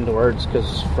even put it into words,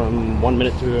 because from one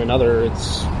minute to another,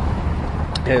 it's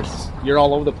you're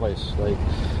all over the place. Like,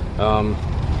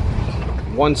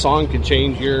 one song could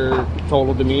change your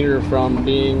total demeanor from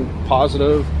being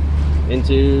positive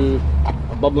into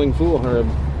a bubbling fool or a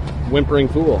whimpering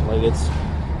fool. Like, it's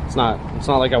not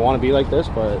like I want to be like this,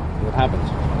 but it happens.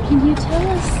 Can you tell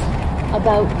us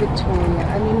about Victoria?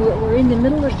 I mean, we're in the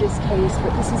middle of this case,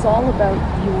 but this is all about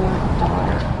your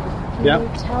daughter. Can you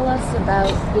tell us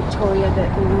about Victoria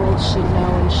that the world should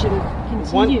know and should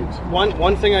continue to know?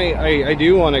 One thing I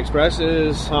do want to express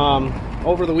is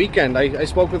over the weekend I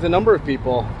spoke with a number of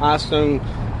people, asked them,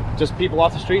 just people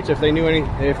off the streets, if they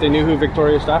knew who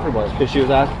Victoria Stafford was, because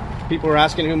people were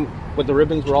asking what the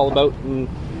ribbons were all about, and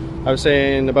I was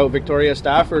saying about Victoria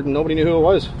Stafford, and nobody knew who it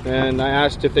was. And I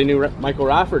asked if they knew Michael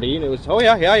Rafferty, and it was, oh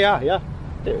yeah.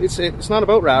 It's not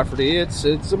about Rafferty. It's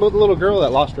about the little girl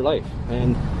that lost her life,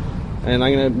 and I'm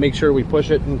gonna make sure we push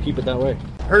it and keep it that way.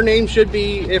 Her name should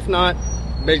be, if not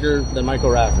bigger than Michael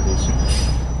Rafferty's.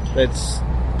 It's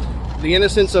the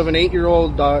innocence of an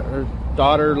 8-year-old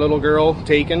daughter, little girl,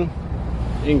 taken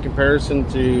in comparison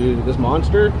to this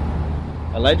monster,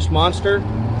 alleged monster.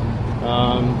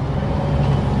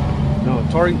 No,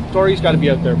 Tori's got to be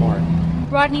out there more.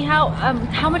 Rodney,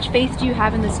 how much faith do you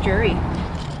have in this jury?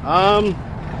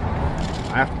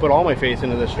 I have to put all my faith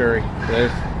into this jury.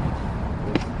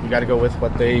 You got to go with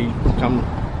what they come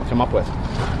up with.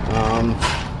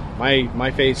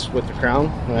 My faith's with the Crown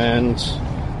and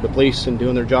the police in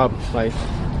doing their job.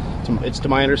 It's to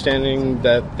my understanding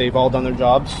that they've all done their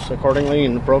jobs accordingly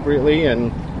and appropriately,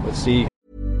 and let's see.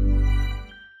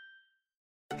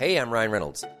 Hey, I'm Ryan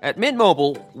Reynolds. At Mint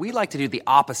Mobile, we like to do the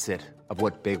opposite of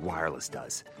what Big Wireless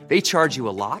does. They charge you a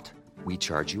lot, we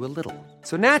charge you a little.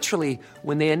 So naturally,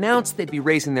 when they announced they'd be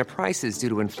raising their prices due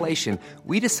to inflation,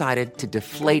 we decided to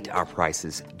deflate our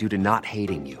prices due to not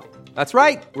hating you. That's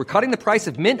right. We're cutting the price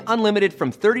of Mint Unlimited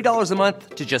from $30 a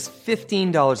month to just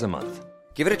 $15 a month.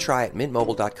 Give it a try at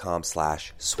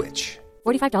mintmobile.com/switch.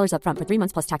 $45 up front for 3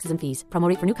 months plus taxes and fees. Promo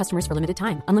rate for new customers for limited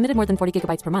time. Unlimited more than 40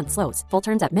 gigabytes per month. Slows full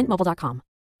terms at mintmobile.com.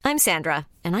 I'm Sandra,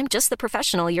 and I'm just the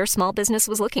professional your small business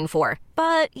was looking for.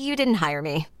 But you didn't hire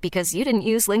me because you didn't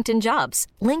use LinkedIn Jobs.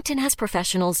 LinkedIn has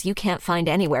professionals you can't find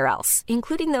anywhere else,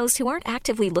 including those who aren't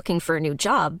actively looking for a new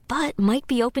job, but might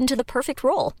be open to the perfect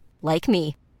role, like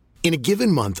me. In a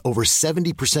given month, over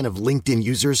 70% of LinkedIn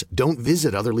users don't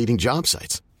visit other leading job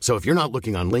sites. So if you're not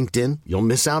looking on LinkedIn, you'll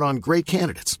miss out on great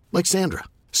candidates like Sandra.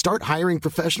 Start hiring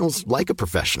professionals like a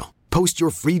professional. Post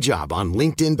your free job on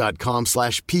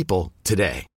linkedin.com/people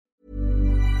today.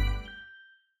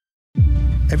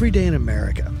 Every day in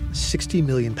America, 60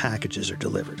 million packages are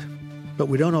delivered. But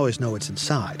we don't always know what's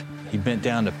inside. He bent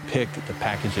down to pick the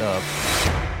package up.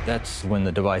 That's when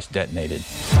the device detonated.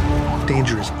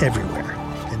 Danger is everywhere,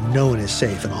 and no one is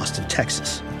safe in Austin,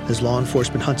 Texas, as law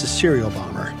enforcement hunts a serial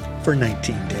bomber for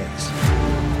 19 days.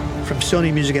 From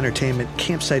Sony Music Entertainment,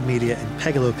 Campside Media, and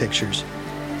Pegalo Pictures,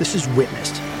 this is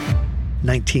Witnessed.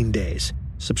 19 Days.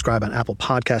 Subscribe on Apple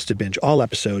Podcasts to binge all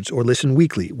episodes or listen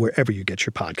weekly wherever you get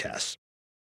your podcasts.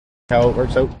 How it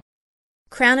works out.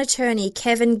 Crown Attorney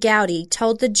Kevin Gowdy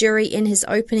told the jury in his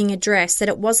opening address that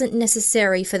it wasn't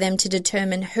necessary for them to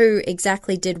determine who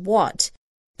exactly did what,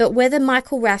 but whether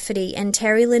Michael Rafferty and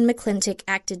Terry Lynn McClintock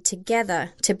acted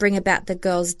together to bring about the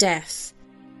girl's death.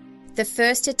 The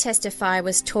first to testify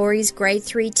was Tori's grade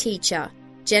 3 teacher,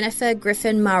 Jennifer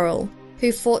Griffin Murrell,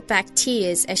 who fought back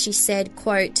tears as she said,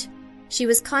 quote, "She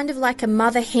was kind of like a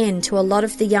mother hen to a lot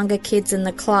of the younger kids in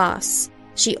the class.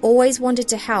 She always wanted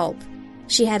to help.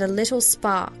 She had a little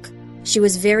spark. She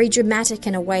was very dramatic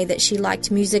in a way that she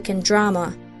liked music and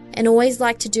drama, and always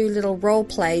liked to do little role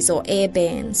plays or air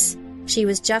bands. She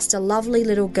was just a lovely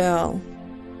little girl.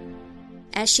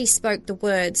 As she spoke the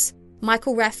words,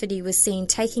 Michael Rafferty was seen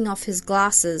taking off his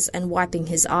glasses and wiping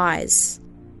his eyes.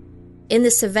 In the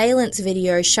surveillance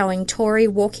video showing Tori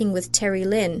walking with Terry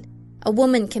Lynn, a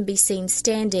woman can be seen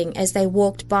standing as they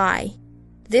walked by.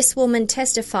 This woman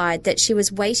testified that she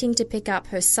was waiting to pick up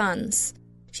her sons.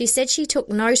 She said she took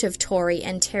note of Tori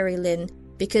and Terry Lynn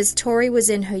because Tori was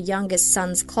in her youngest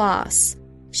son's class.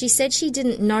 She said she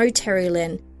didn't know Terry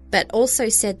Lynn, but also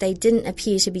said they didn't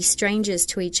appear to be strangers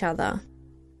to each other.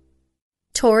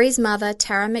 Tori's mother,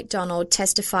 Tara McDonald,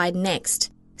 testified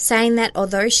next, saying that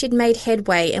although she'd made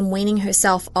headway in weaning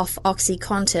herself off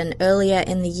OxyContin earlier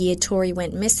in the year Tori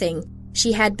went missing,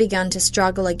 she had begun to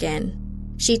struggle again.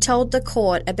 She told the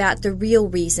court about the real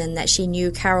reason that she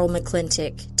knew Carol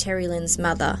McClintic, Terry Lynn's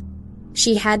mother.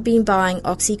 She had been buying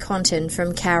OxyContin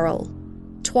from Carol.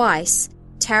 Twice,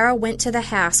 Tara went to the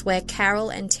house where Carol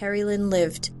and Terry Lynn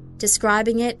lived,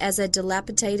 describing it as a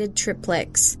dilapidated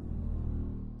triplex.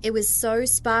 It was so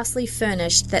sparsely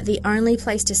furnished that the only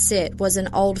place to sit was an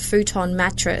old futon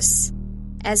mattress.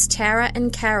 As Tara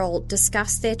and Carol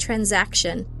discussed their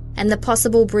transaction and the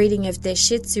possible breeding of their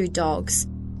Shih Tzu dogs,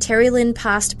 Terry Lynn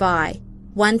passed by,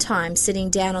 one time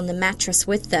sitting down on the mattress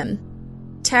with them.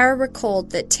 Tara recalled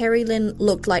that Terry Lynn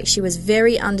looked like she was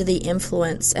very under the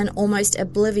influence and almost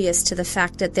oblivious to the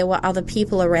fact that there were other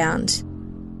people around.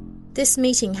 This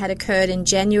meeting had occurred in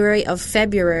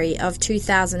February of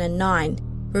 2009.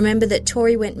 Remember that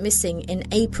Tori went missing in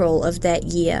April of that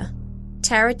year.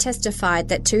 Tara testified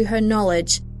that to her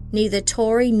knowledge, neither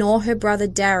Tori nor her brother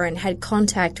Darren had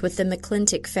contact with the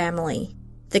McClintic family.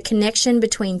 The connection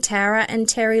between Tara and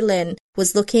Terry Lynn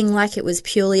was looking like it was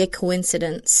purely a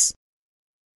coincidence.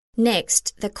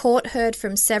 Next, the court heard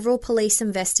from several police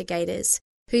investigators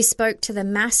who spoke to the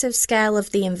massive scale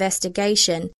of the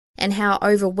investigation and how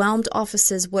overwhelmed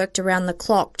officers worked around the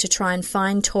clock to try and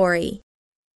find Tori.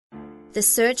 The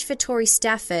search for Tori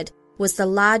Stafford was the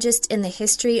largest in the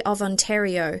history of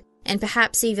Ontario and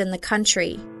perhaps even the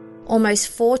country. Almost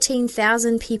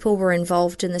 14,000 people were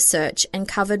involved in the search and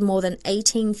covered more than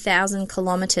 18,000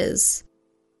 kilometres.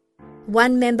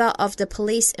 One member of the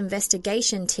police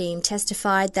investigation team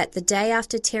testified that the day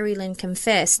after Terry Lynn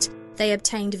confessed, they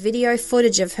obtained video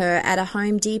footage of her at a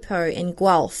Home Depot in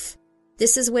Guelph.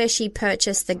 This is where she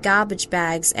purchased the garbage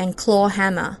bags and claw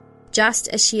hammer, just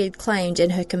as she had claimed in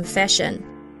her confession.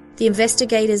 The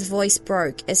investigator's voice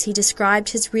broke as he described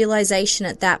his realization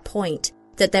at that point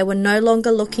that they were no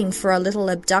longer looking for a little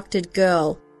abducted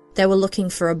girl, they were looking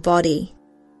for a body.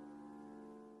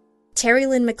 Terry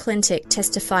Lynn McClintic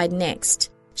testified next.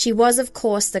 She was, of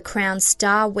course, the Crown's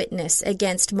star witness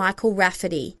against Michael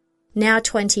Rafferty. Now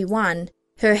 21,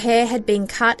 her hair had been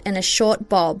cut in a short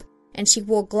bob, and she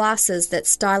wore glasses that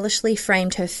stylishly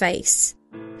framed her face.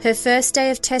 Her first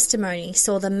day of testimony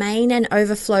saw the main and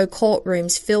overflow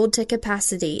courtrooms filled to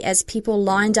capacity as people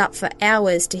lined up for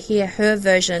hours to hear her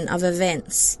version of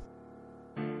events.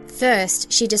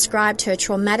 First, she described her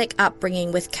traumatic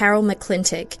upbringing with Carol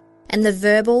McClintic and the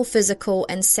verbal, physical,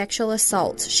 and sexual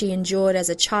assaults she endured as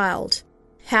a child,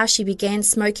 how she began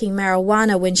smoking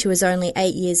marijuana when she was only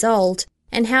 8 years old,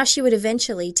 and how she would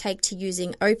eventually take to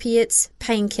using opiates,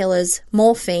 painkillers,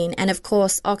 morphine, and of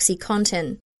course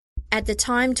OxyContin. At the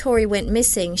time Tori went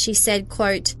missing, she said,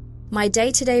 quote, "My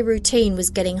day-to-day routine was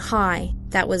getting high.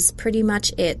 That was pretty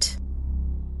much it."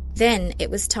 Then it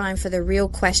was time for the real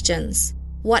questions.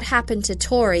 What happened to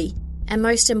Tori? And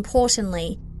most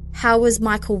importantly, how was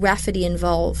Michael Rafferty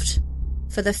involved?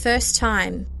 For the first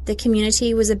time, the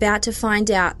community was about to find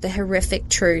out the horrific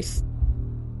truth.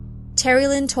 Terry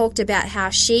Lynn talked about how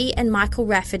she and Michael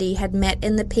Rafferty had met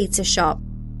in the pizza shop.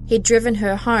 He'd driven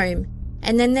her home,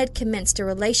 and then they'd commenced a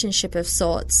relationship of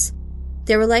sorts.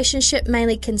 Their relationship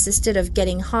mainly consisted of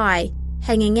getting high,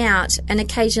 hanging out, and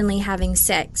occasionally having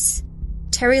sex.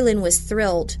 Terry Lynn was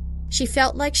thrilled. She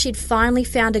felt like she'd finally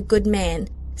found a good man,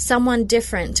 someone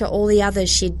different to all the others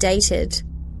she'd dated.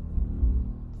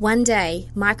 One day,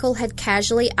 Michael had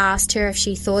casually asked her if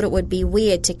she thought it would be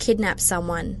weird to kidnap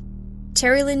someone.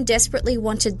 Terry Lynn desperately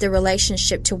wanted the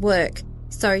relationship to work,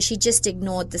 so she just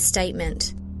ignored the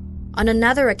statement. On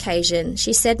another occasion,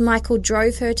 she said Michael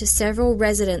drove her to several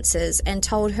residences and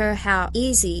told her how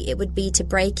easy it would be to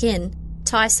break in,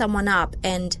 tie someone up,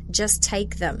 and just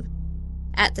take them.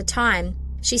 At the time,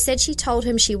 she said she told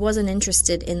him she wasn't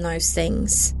interested in those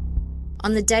things.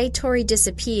 On the day Tori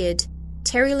disappeared,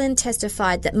 Terry Lynn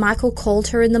testified that Michael called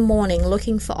her in the morning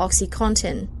looking for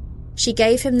OxyContin. She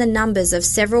gave him the numbers of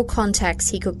several contacts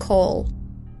he could call.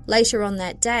 Later on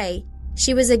that day,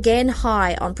 she was again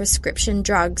high on prescription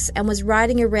drugs and was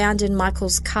riding around in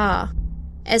Michael's car.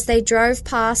 As they drove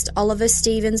past Oliver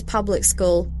Stevens Public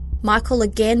School, Michael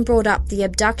again brought up the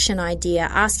abduction idea,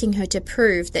 asking her to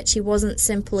prove that she wasn't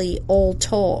simply all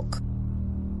talk.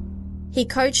 He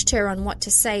coached her on what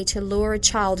to say to lure a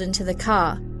child into the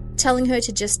car, telling her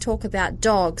to just talk about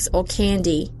dogs or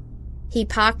candy. He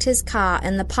parked his car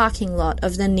in the parking lot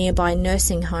of the nearby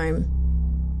nursing home.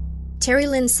 Terry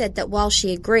Lynn said that while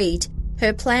she agreed,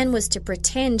 her plan was to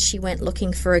pretend she went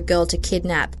looking for a girl to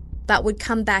kidnap, but would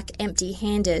come back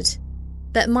empty-handed.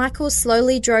 But Michael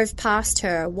slowly drove past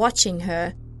her, watching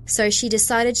her, so she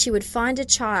decided she would find a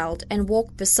child and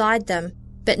walk beside them,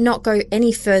 but not go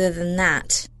any further than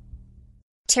that.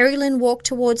 Terry Lynn walked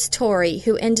towards Tori,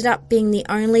 who ended up being the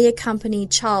only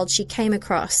accompanied child she came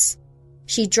across.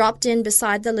 She dropped in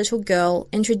beside the little girl,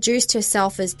 introduced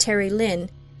herself as Terry Lynn,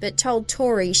 but told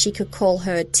Tori she could call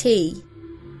her T.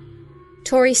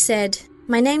 Tori said,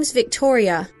 "My name's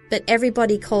Victoria, but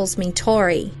everybody calls me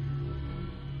Tori."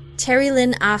 Terry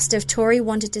Lynn asked if Tori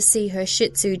wanted to see her Shih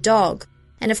Tzu dog,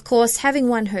 and of course, having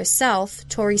one herself,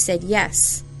 Tori said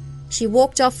yes. She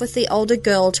walked off with the older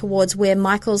girl towards where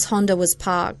Michael's Honda was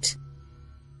parked.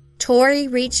 Tori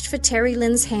reached for Terry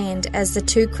Lynn's hand as the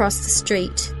two crossed the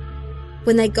street.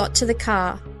 When they got to the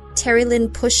car, Terry Lynn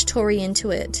pushed Tori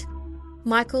into it.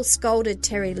 Michael scolded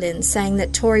Terry Lynn, saying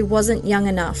that Tori wasn't young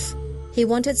enough. He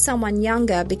wanted someone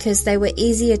younger because they were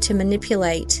easier to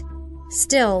manipulate.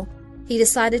 Still, he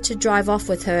decided to drive off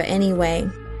with her anyway.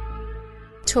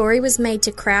 Tori was made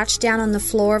to crouch down on the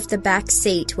floor of the back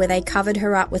seat where they covered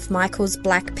her up with Michael's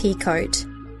black pea coat.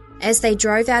 As they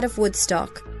drove out of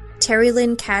Woodstock, Terry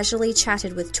Lynn casually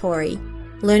chatted with Tori,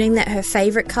 learning that her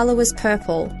favourite colour was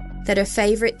purple, that her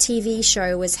favourite TV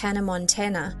show was Hannah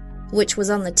Montana, which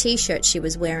was on the t-shirt she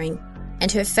was wearing,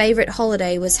 and her favourite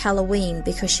holiday was Halloween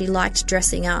because she liked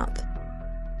dressing up.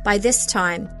 By this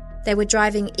time, they were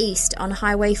driving east on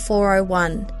Highway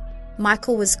 401.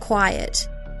 Michael was quiet.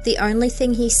 The only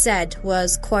thing he said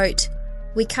was, quote,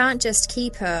 "We can't just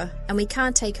keep her, and we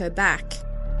can't take her back."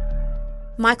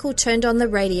 Michael turned on the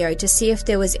radio to see if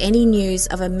there was any news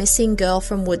of a missing girl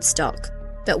from Woodstock,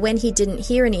 but when he didn't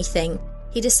hear anything,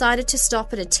 he decided to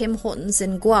stop at a Tim Hortons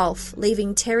in Guelph,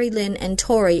 leaving Terry Lynn and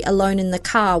Tori alone in the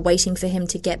car waiting for him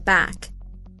to get back.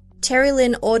 Terry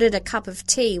Lynn ordered a cup of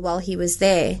tea while he was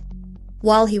there.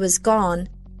 While he was gone,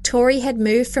 Tori had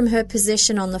moved from her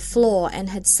position on the floor and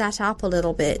had sat up a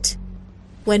little bit.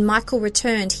 When Michael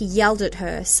returned, he yelled at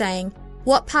her, saying,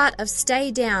 "What part of stay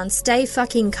down, stay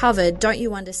fucking covered don't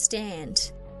you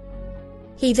understand?"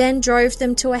 He then drove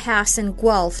them to a house in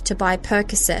Guelph to buy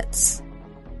Percocets.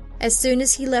 As soon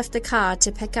as he left the car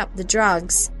to pick up the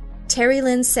drugs, Terry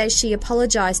Lynn says she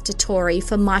apologized to Tori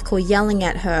for Michael yelling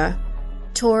at her.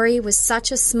 Tori was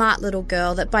such a smart little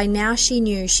girl that by now she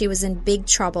knew she was in big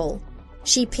trouble.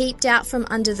 She peeped out from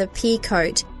under the pea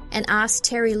coat and asked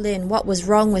Terry Lynn what was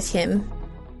wrong with him.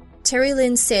 Terry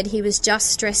Lynn said he was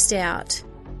just stressed out.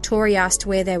 Tori asked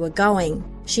where they were going.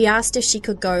 She asked if she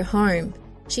could go home.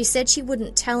 She said she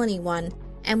wouldn't tell anyone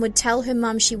and would tell her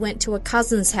mum she went to a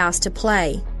cousin's house to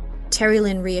play. Terry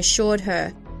Lynn reassured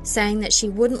her, saying that she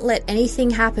wouldn't let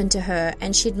anything happen to her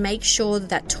and she'd make sure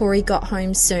that Tori got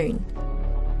home soon.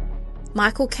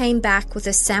 Michael came back with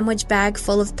a sandwich bag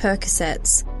full of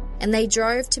Percocets, and they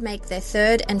drove to make their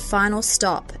third and final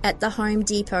stop at the Home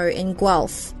Depot in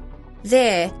Guelph.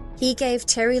 There, he gave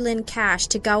Terry Lynn cash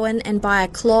to go in and buy a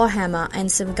claw hammer and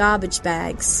some garbage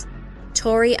bags.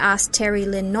 Tori asked Terry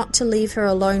Lynn not to leave her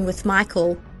alone with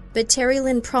Michael, but Terry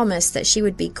Lynn promised that she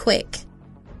would be quick.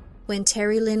 When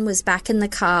Terry Lynn was back in the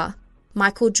car,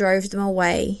 Michael drove them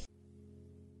away.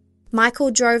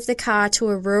 Michael drove the car to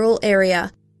a rural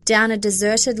area, down a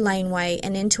deserted laneway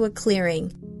and into a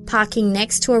clearing, parking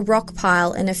next to a rock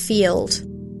pile in a field.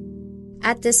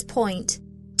 At this point,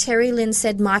 Terry Lynn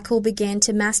said Michael began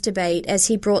to masturbate as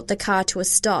he brought the car to a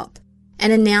stop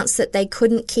and announced that they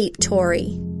couldn't keep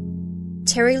Tori.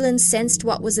 Terry Lynn sensed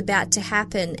what was about to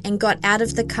happen and got out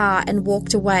of the car and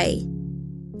walked away.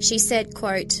 She said,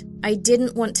 quote, "I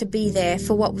didn't want to be there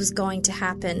for what was going to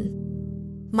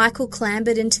happen." Michael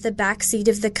clambered into the back seat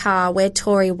of the car where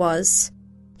Tori was.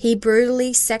 He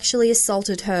brutally sexually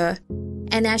assaulted her,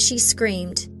 and as she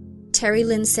screamed, Terry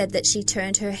Lynn said that she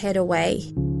turned her head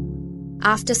away.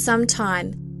 After some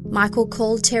time, Michael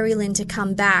called Terry Lynn to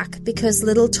come back because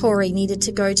little Tori needed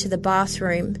to go to the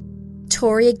bathroom.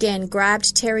 Tori again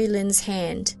grabbed Terry Lynn's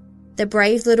hand. The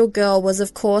brave little girl was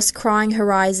of course crying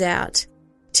her eyes out.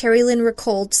 Terry Lynn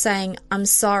recalled saying, "I'm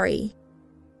sorry."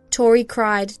 Tori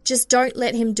cried, "Just don't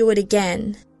let him do it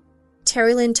again."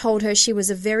 Terry Lynn told her she was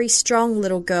a very strong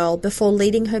little girl before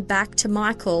leading her back to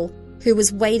Michael, who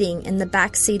was waiting in the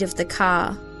back seat of the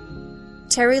car.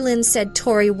 Terry Lynn said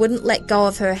Tori wouldn't let go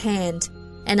of her hand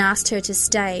and asked her to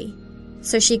stay,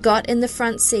 so she got in the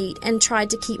front seat and tried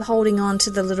to keep holding on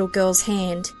to the little girl's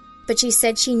hand. But she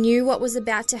said she knew what was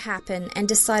about to happen and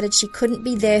decided she couldn't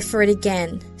be there for it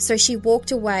again, so she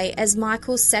walked away as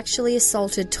Michael sexually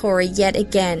assaulted Tori yet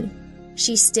again.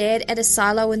 She stared at a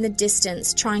silo in the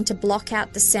distance, trying to block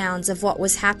out the sounds of what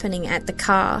was happening at the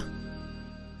car.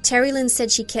 Terry Lynn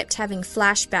said she kept having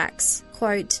flashbacks,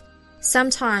 quote,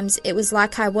 "Sometimes it was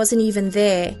like I wasn't even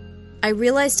there. I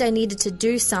realized I needed to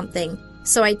do something,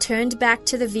 so I turned back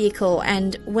to the vehicle,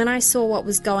 and when I saw what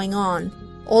was going on,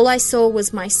 all I saw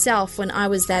was myself when I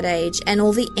was that age, and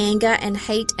all the anger and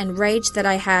hate and rage that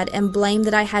I had and blame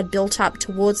that I had built up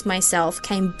towards myself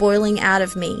came boiling out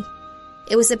of me."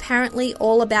 It was apparently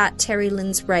all about Terry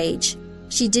Lynn's rage.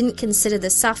 She didn't consider the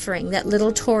suffering that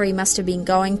little Tori must have been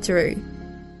going through.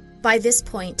 By this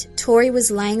point, Tori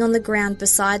was laying on the ground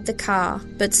beside the car,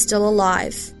 but still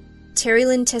alive. Terry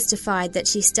Lynn testified that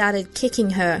she started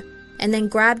kicking her and then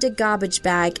grabbed a garbage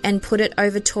bag and put it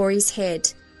over Tori's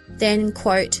head. Then,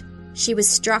 quote, "She was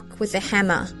struck with a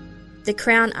hammer." The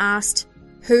Crown asked,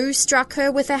 "Who struck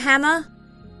her with a hammer?"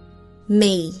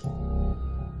 "Me."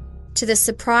 To the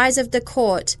surprise of the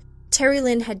court, Terry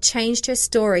Lynn had changed her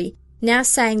story, now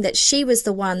saying that she was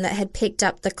the one that had picked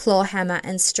up the claw hammer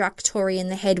and struck Tori in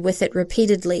the head with it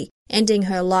repeatedly, ending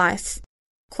her life.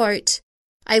 Quote,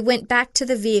 "I went back to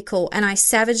the vehicle and I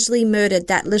savagely murdered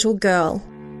that little girl."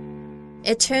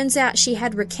 It turns out she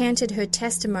had recanted her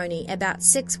testimony about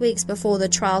 6 weeks before the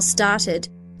trial started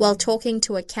while talking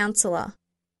to a counsellor.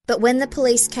 But when the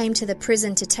police came to the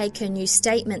prison to take her new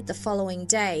statement the following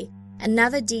day,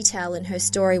 another detail in her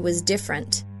story was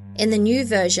different. In the new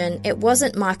version, it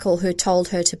wasn't Michael who told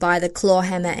her to buy the claw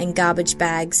hammer and garbage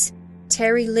bags.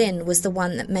 Terry Lynn was the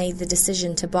one that made the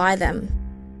decision to buy them.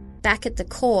 Back at the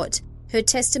court, her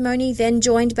testimony then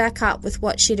joined back up with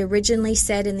what she'd originally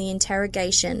said in the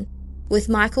interrogation, with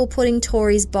Michael putting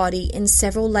Tori's body in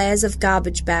several layers of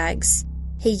garbage bags.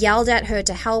 He yelled at her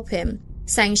to help him,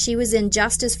 saying she was in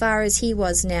just as far as he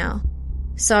was now.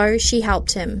 So she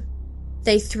helped him.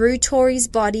 They threw Tori's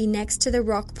body next to the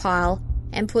rock pile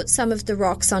and put some of the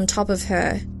rocks on top of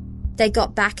her. They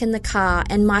got back in the car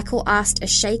and Michael asked a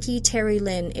shaky Terry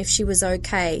Lynn if she was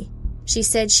okay. She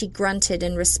said she grunted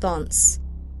in response.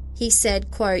 He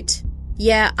said, quote,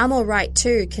 "Yeah, I'm alright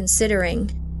too,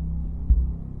 considering."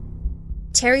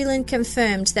 Terry Lynn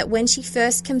confirmed that when she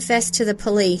first confessed to the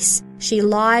police, she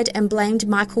lied and blamed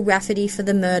Michael Rafferty for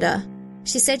the murder.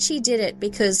 She said she did it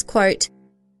because, quote,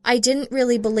 "I didn't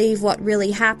really believe what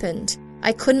really happened.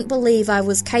 I couldn't believe I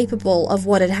was capable of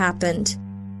what had happened."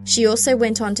 She also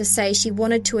went on to say she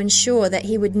wanted to ensure that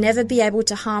he would never be able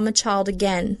to harm a child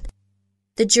again.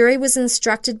 The jury was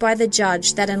instructed by the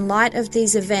judge that in light of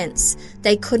these events,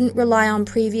 they couldn't rely on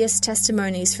previous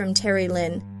testimonies from Terry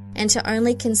Lynn and to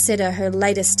only consider her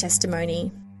latest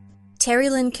testimony. Terry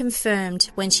Lynn confirmed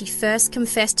when she first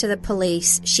confessed to the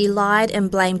police, she lied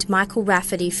and blamed Michael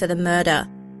Rafferty for the murder.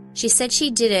 She said she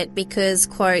did it because,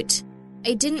 quote,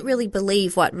 "I didn't really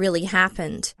believe what really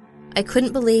happened. I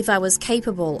couldn't believe I was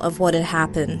capable of what had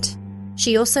happened."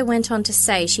 She also went on to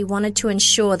say she wanted to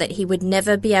ensure that he would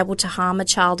never be able to harm a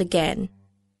child again.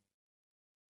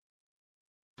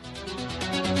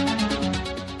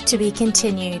 To be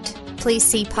continued. Please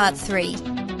see Part 3.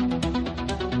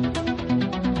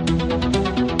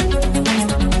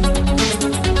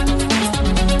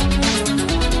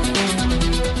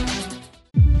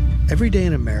 Every day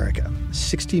in America,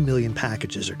 60 million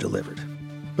packages are delivered.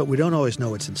 But we don't always know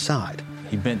what's inside.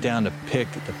 He bent down to pick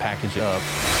the package up.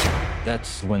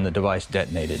 That's when the device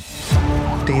detonated.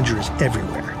 Danger is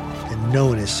everywhere, and no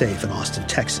one is safe in Austin,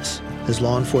 Texas, as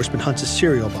law enforcement hunts a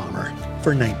serial bomber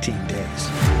for 19 days.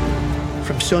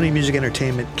 From Sony Music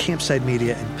Entertainment, Campside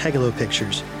Media, and Pegalo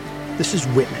Pictures, this is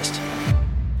Witnessed.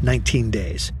 19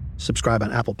 Days. Subscribe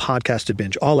on Apple Podcasts to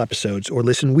binge all episodes or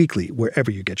listen weekly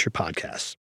wherever you get your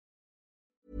podcasts.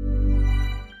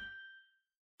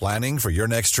 Planning for your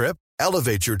next trip?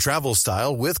 Elevate your travel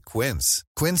style with Quince.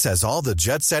 Quince has all the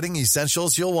jet-setting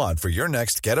essentials you'll want for your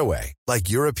next getaway, like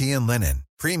European linen,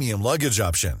 premium luggage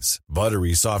options,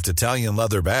 buttery soft Italian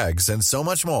leather bags, and so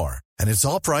much more. And it's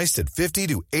all priced at 50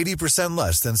 to 80%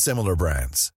 less than similar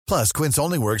brands. Plus, Quince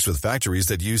only works with factories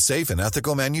that use safe and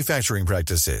ethical manufacturing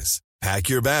practices. Pack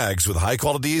your bags with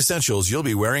high-quality essentials you'll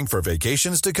be wearing for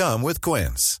vacations to come with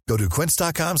Quince. Go to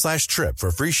quince.com/trip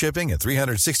for free shipping and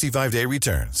 365-day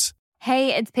returns.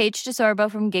 Hey, it's Paige DeSorbo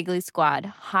from Giggly Squad.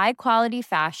 High quality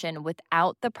fashion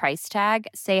without the price tag.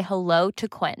 Say hello to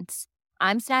Quince.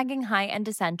 I'm snagging high-end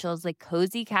essentials like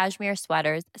cozy cashmere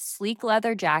sweaters, sleek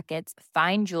leather jackets,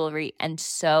 fine jewelry, and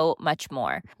so much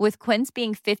more. With Quince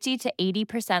being 50 to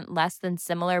 80% less than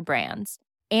similar brands.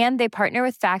 And they partner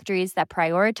with factories that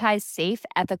prioritize safe,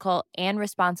 ethical, and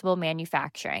responsible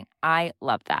manufacturing. I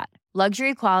love that.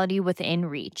 Luxury quality within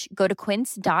reach. Go to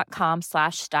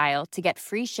quince.com/style to get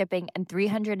free shipping and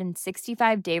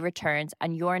 365-day returns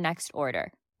on your next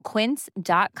order.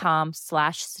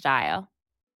 Quince.com/style.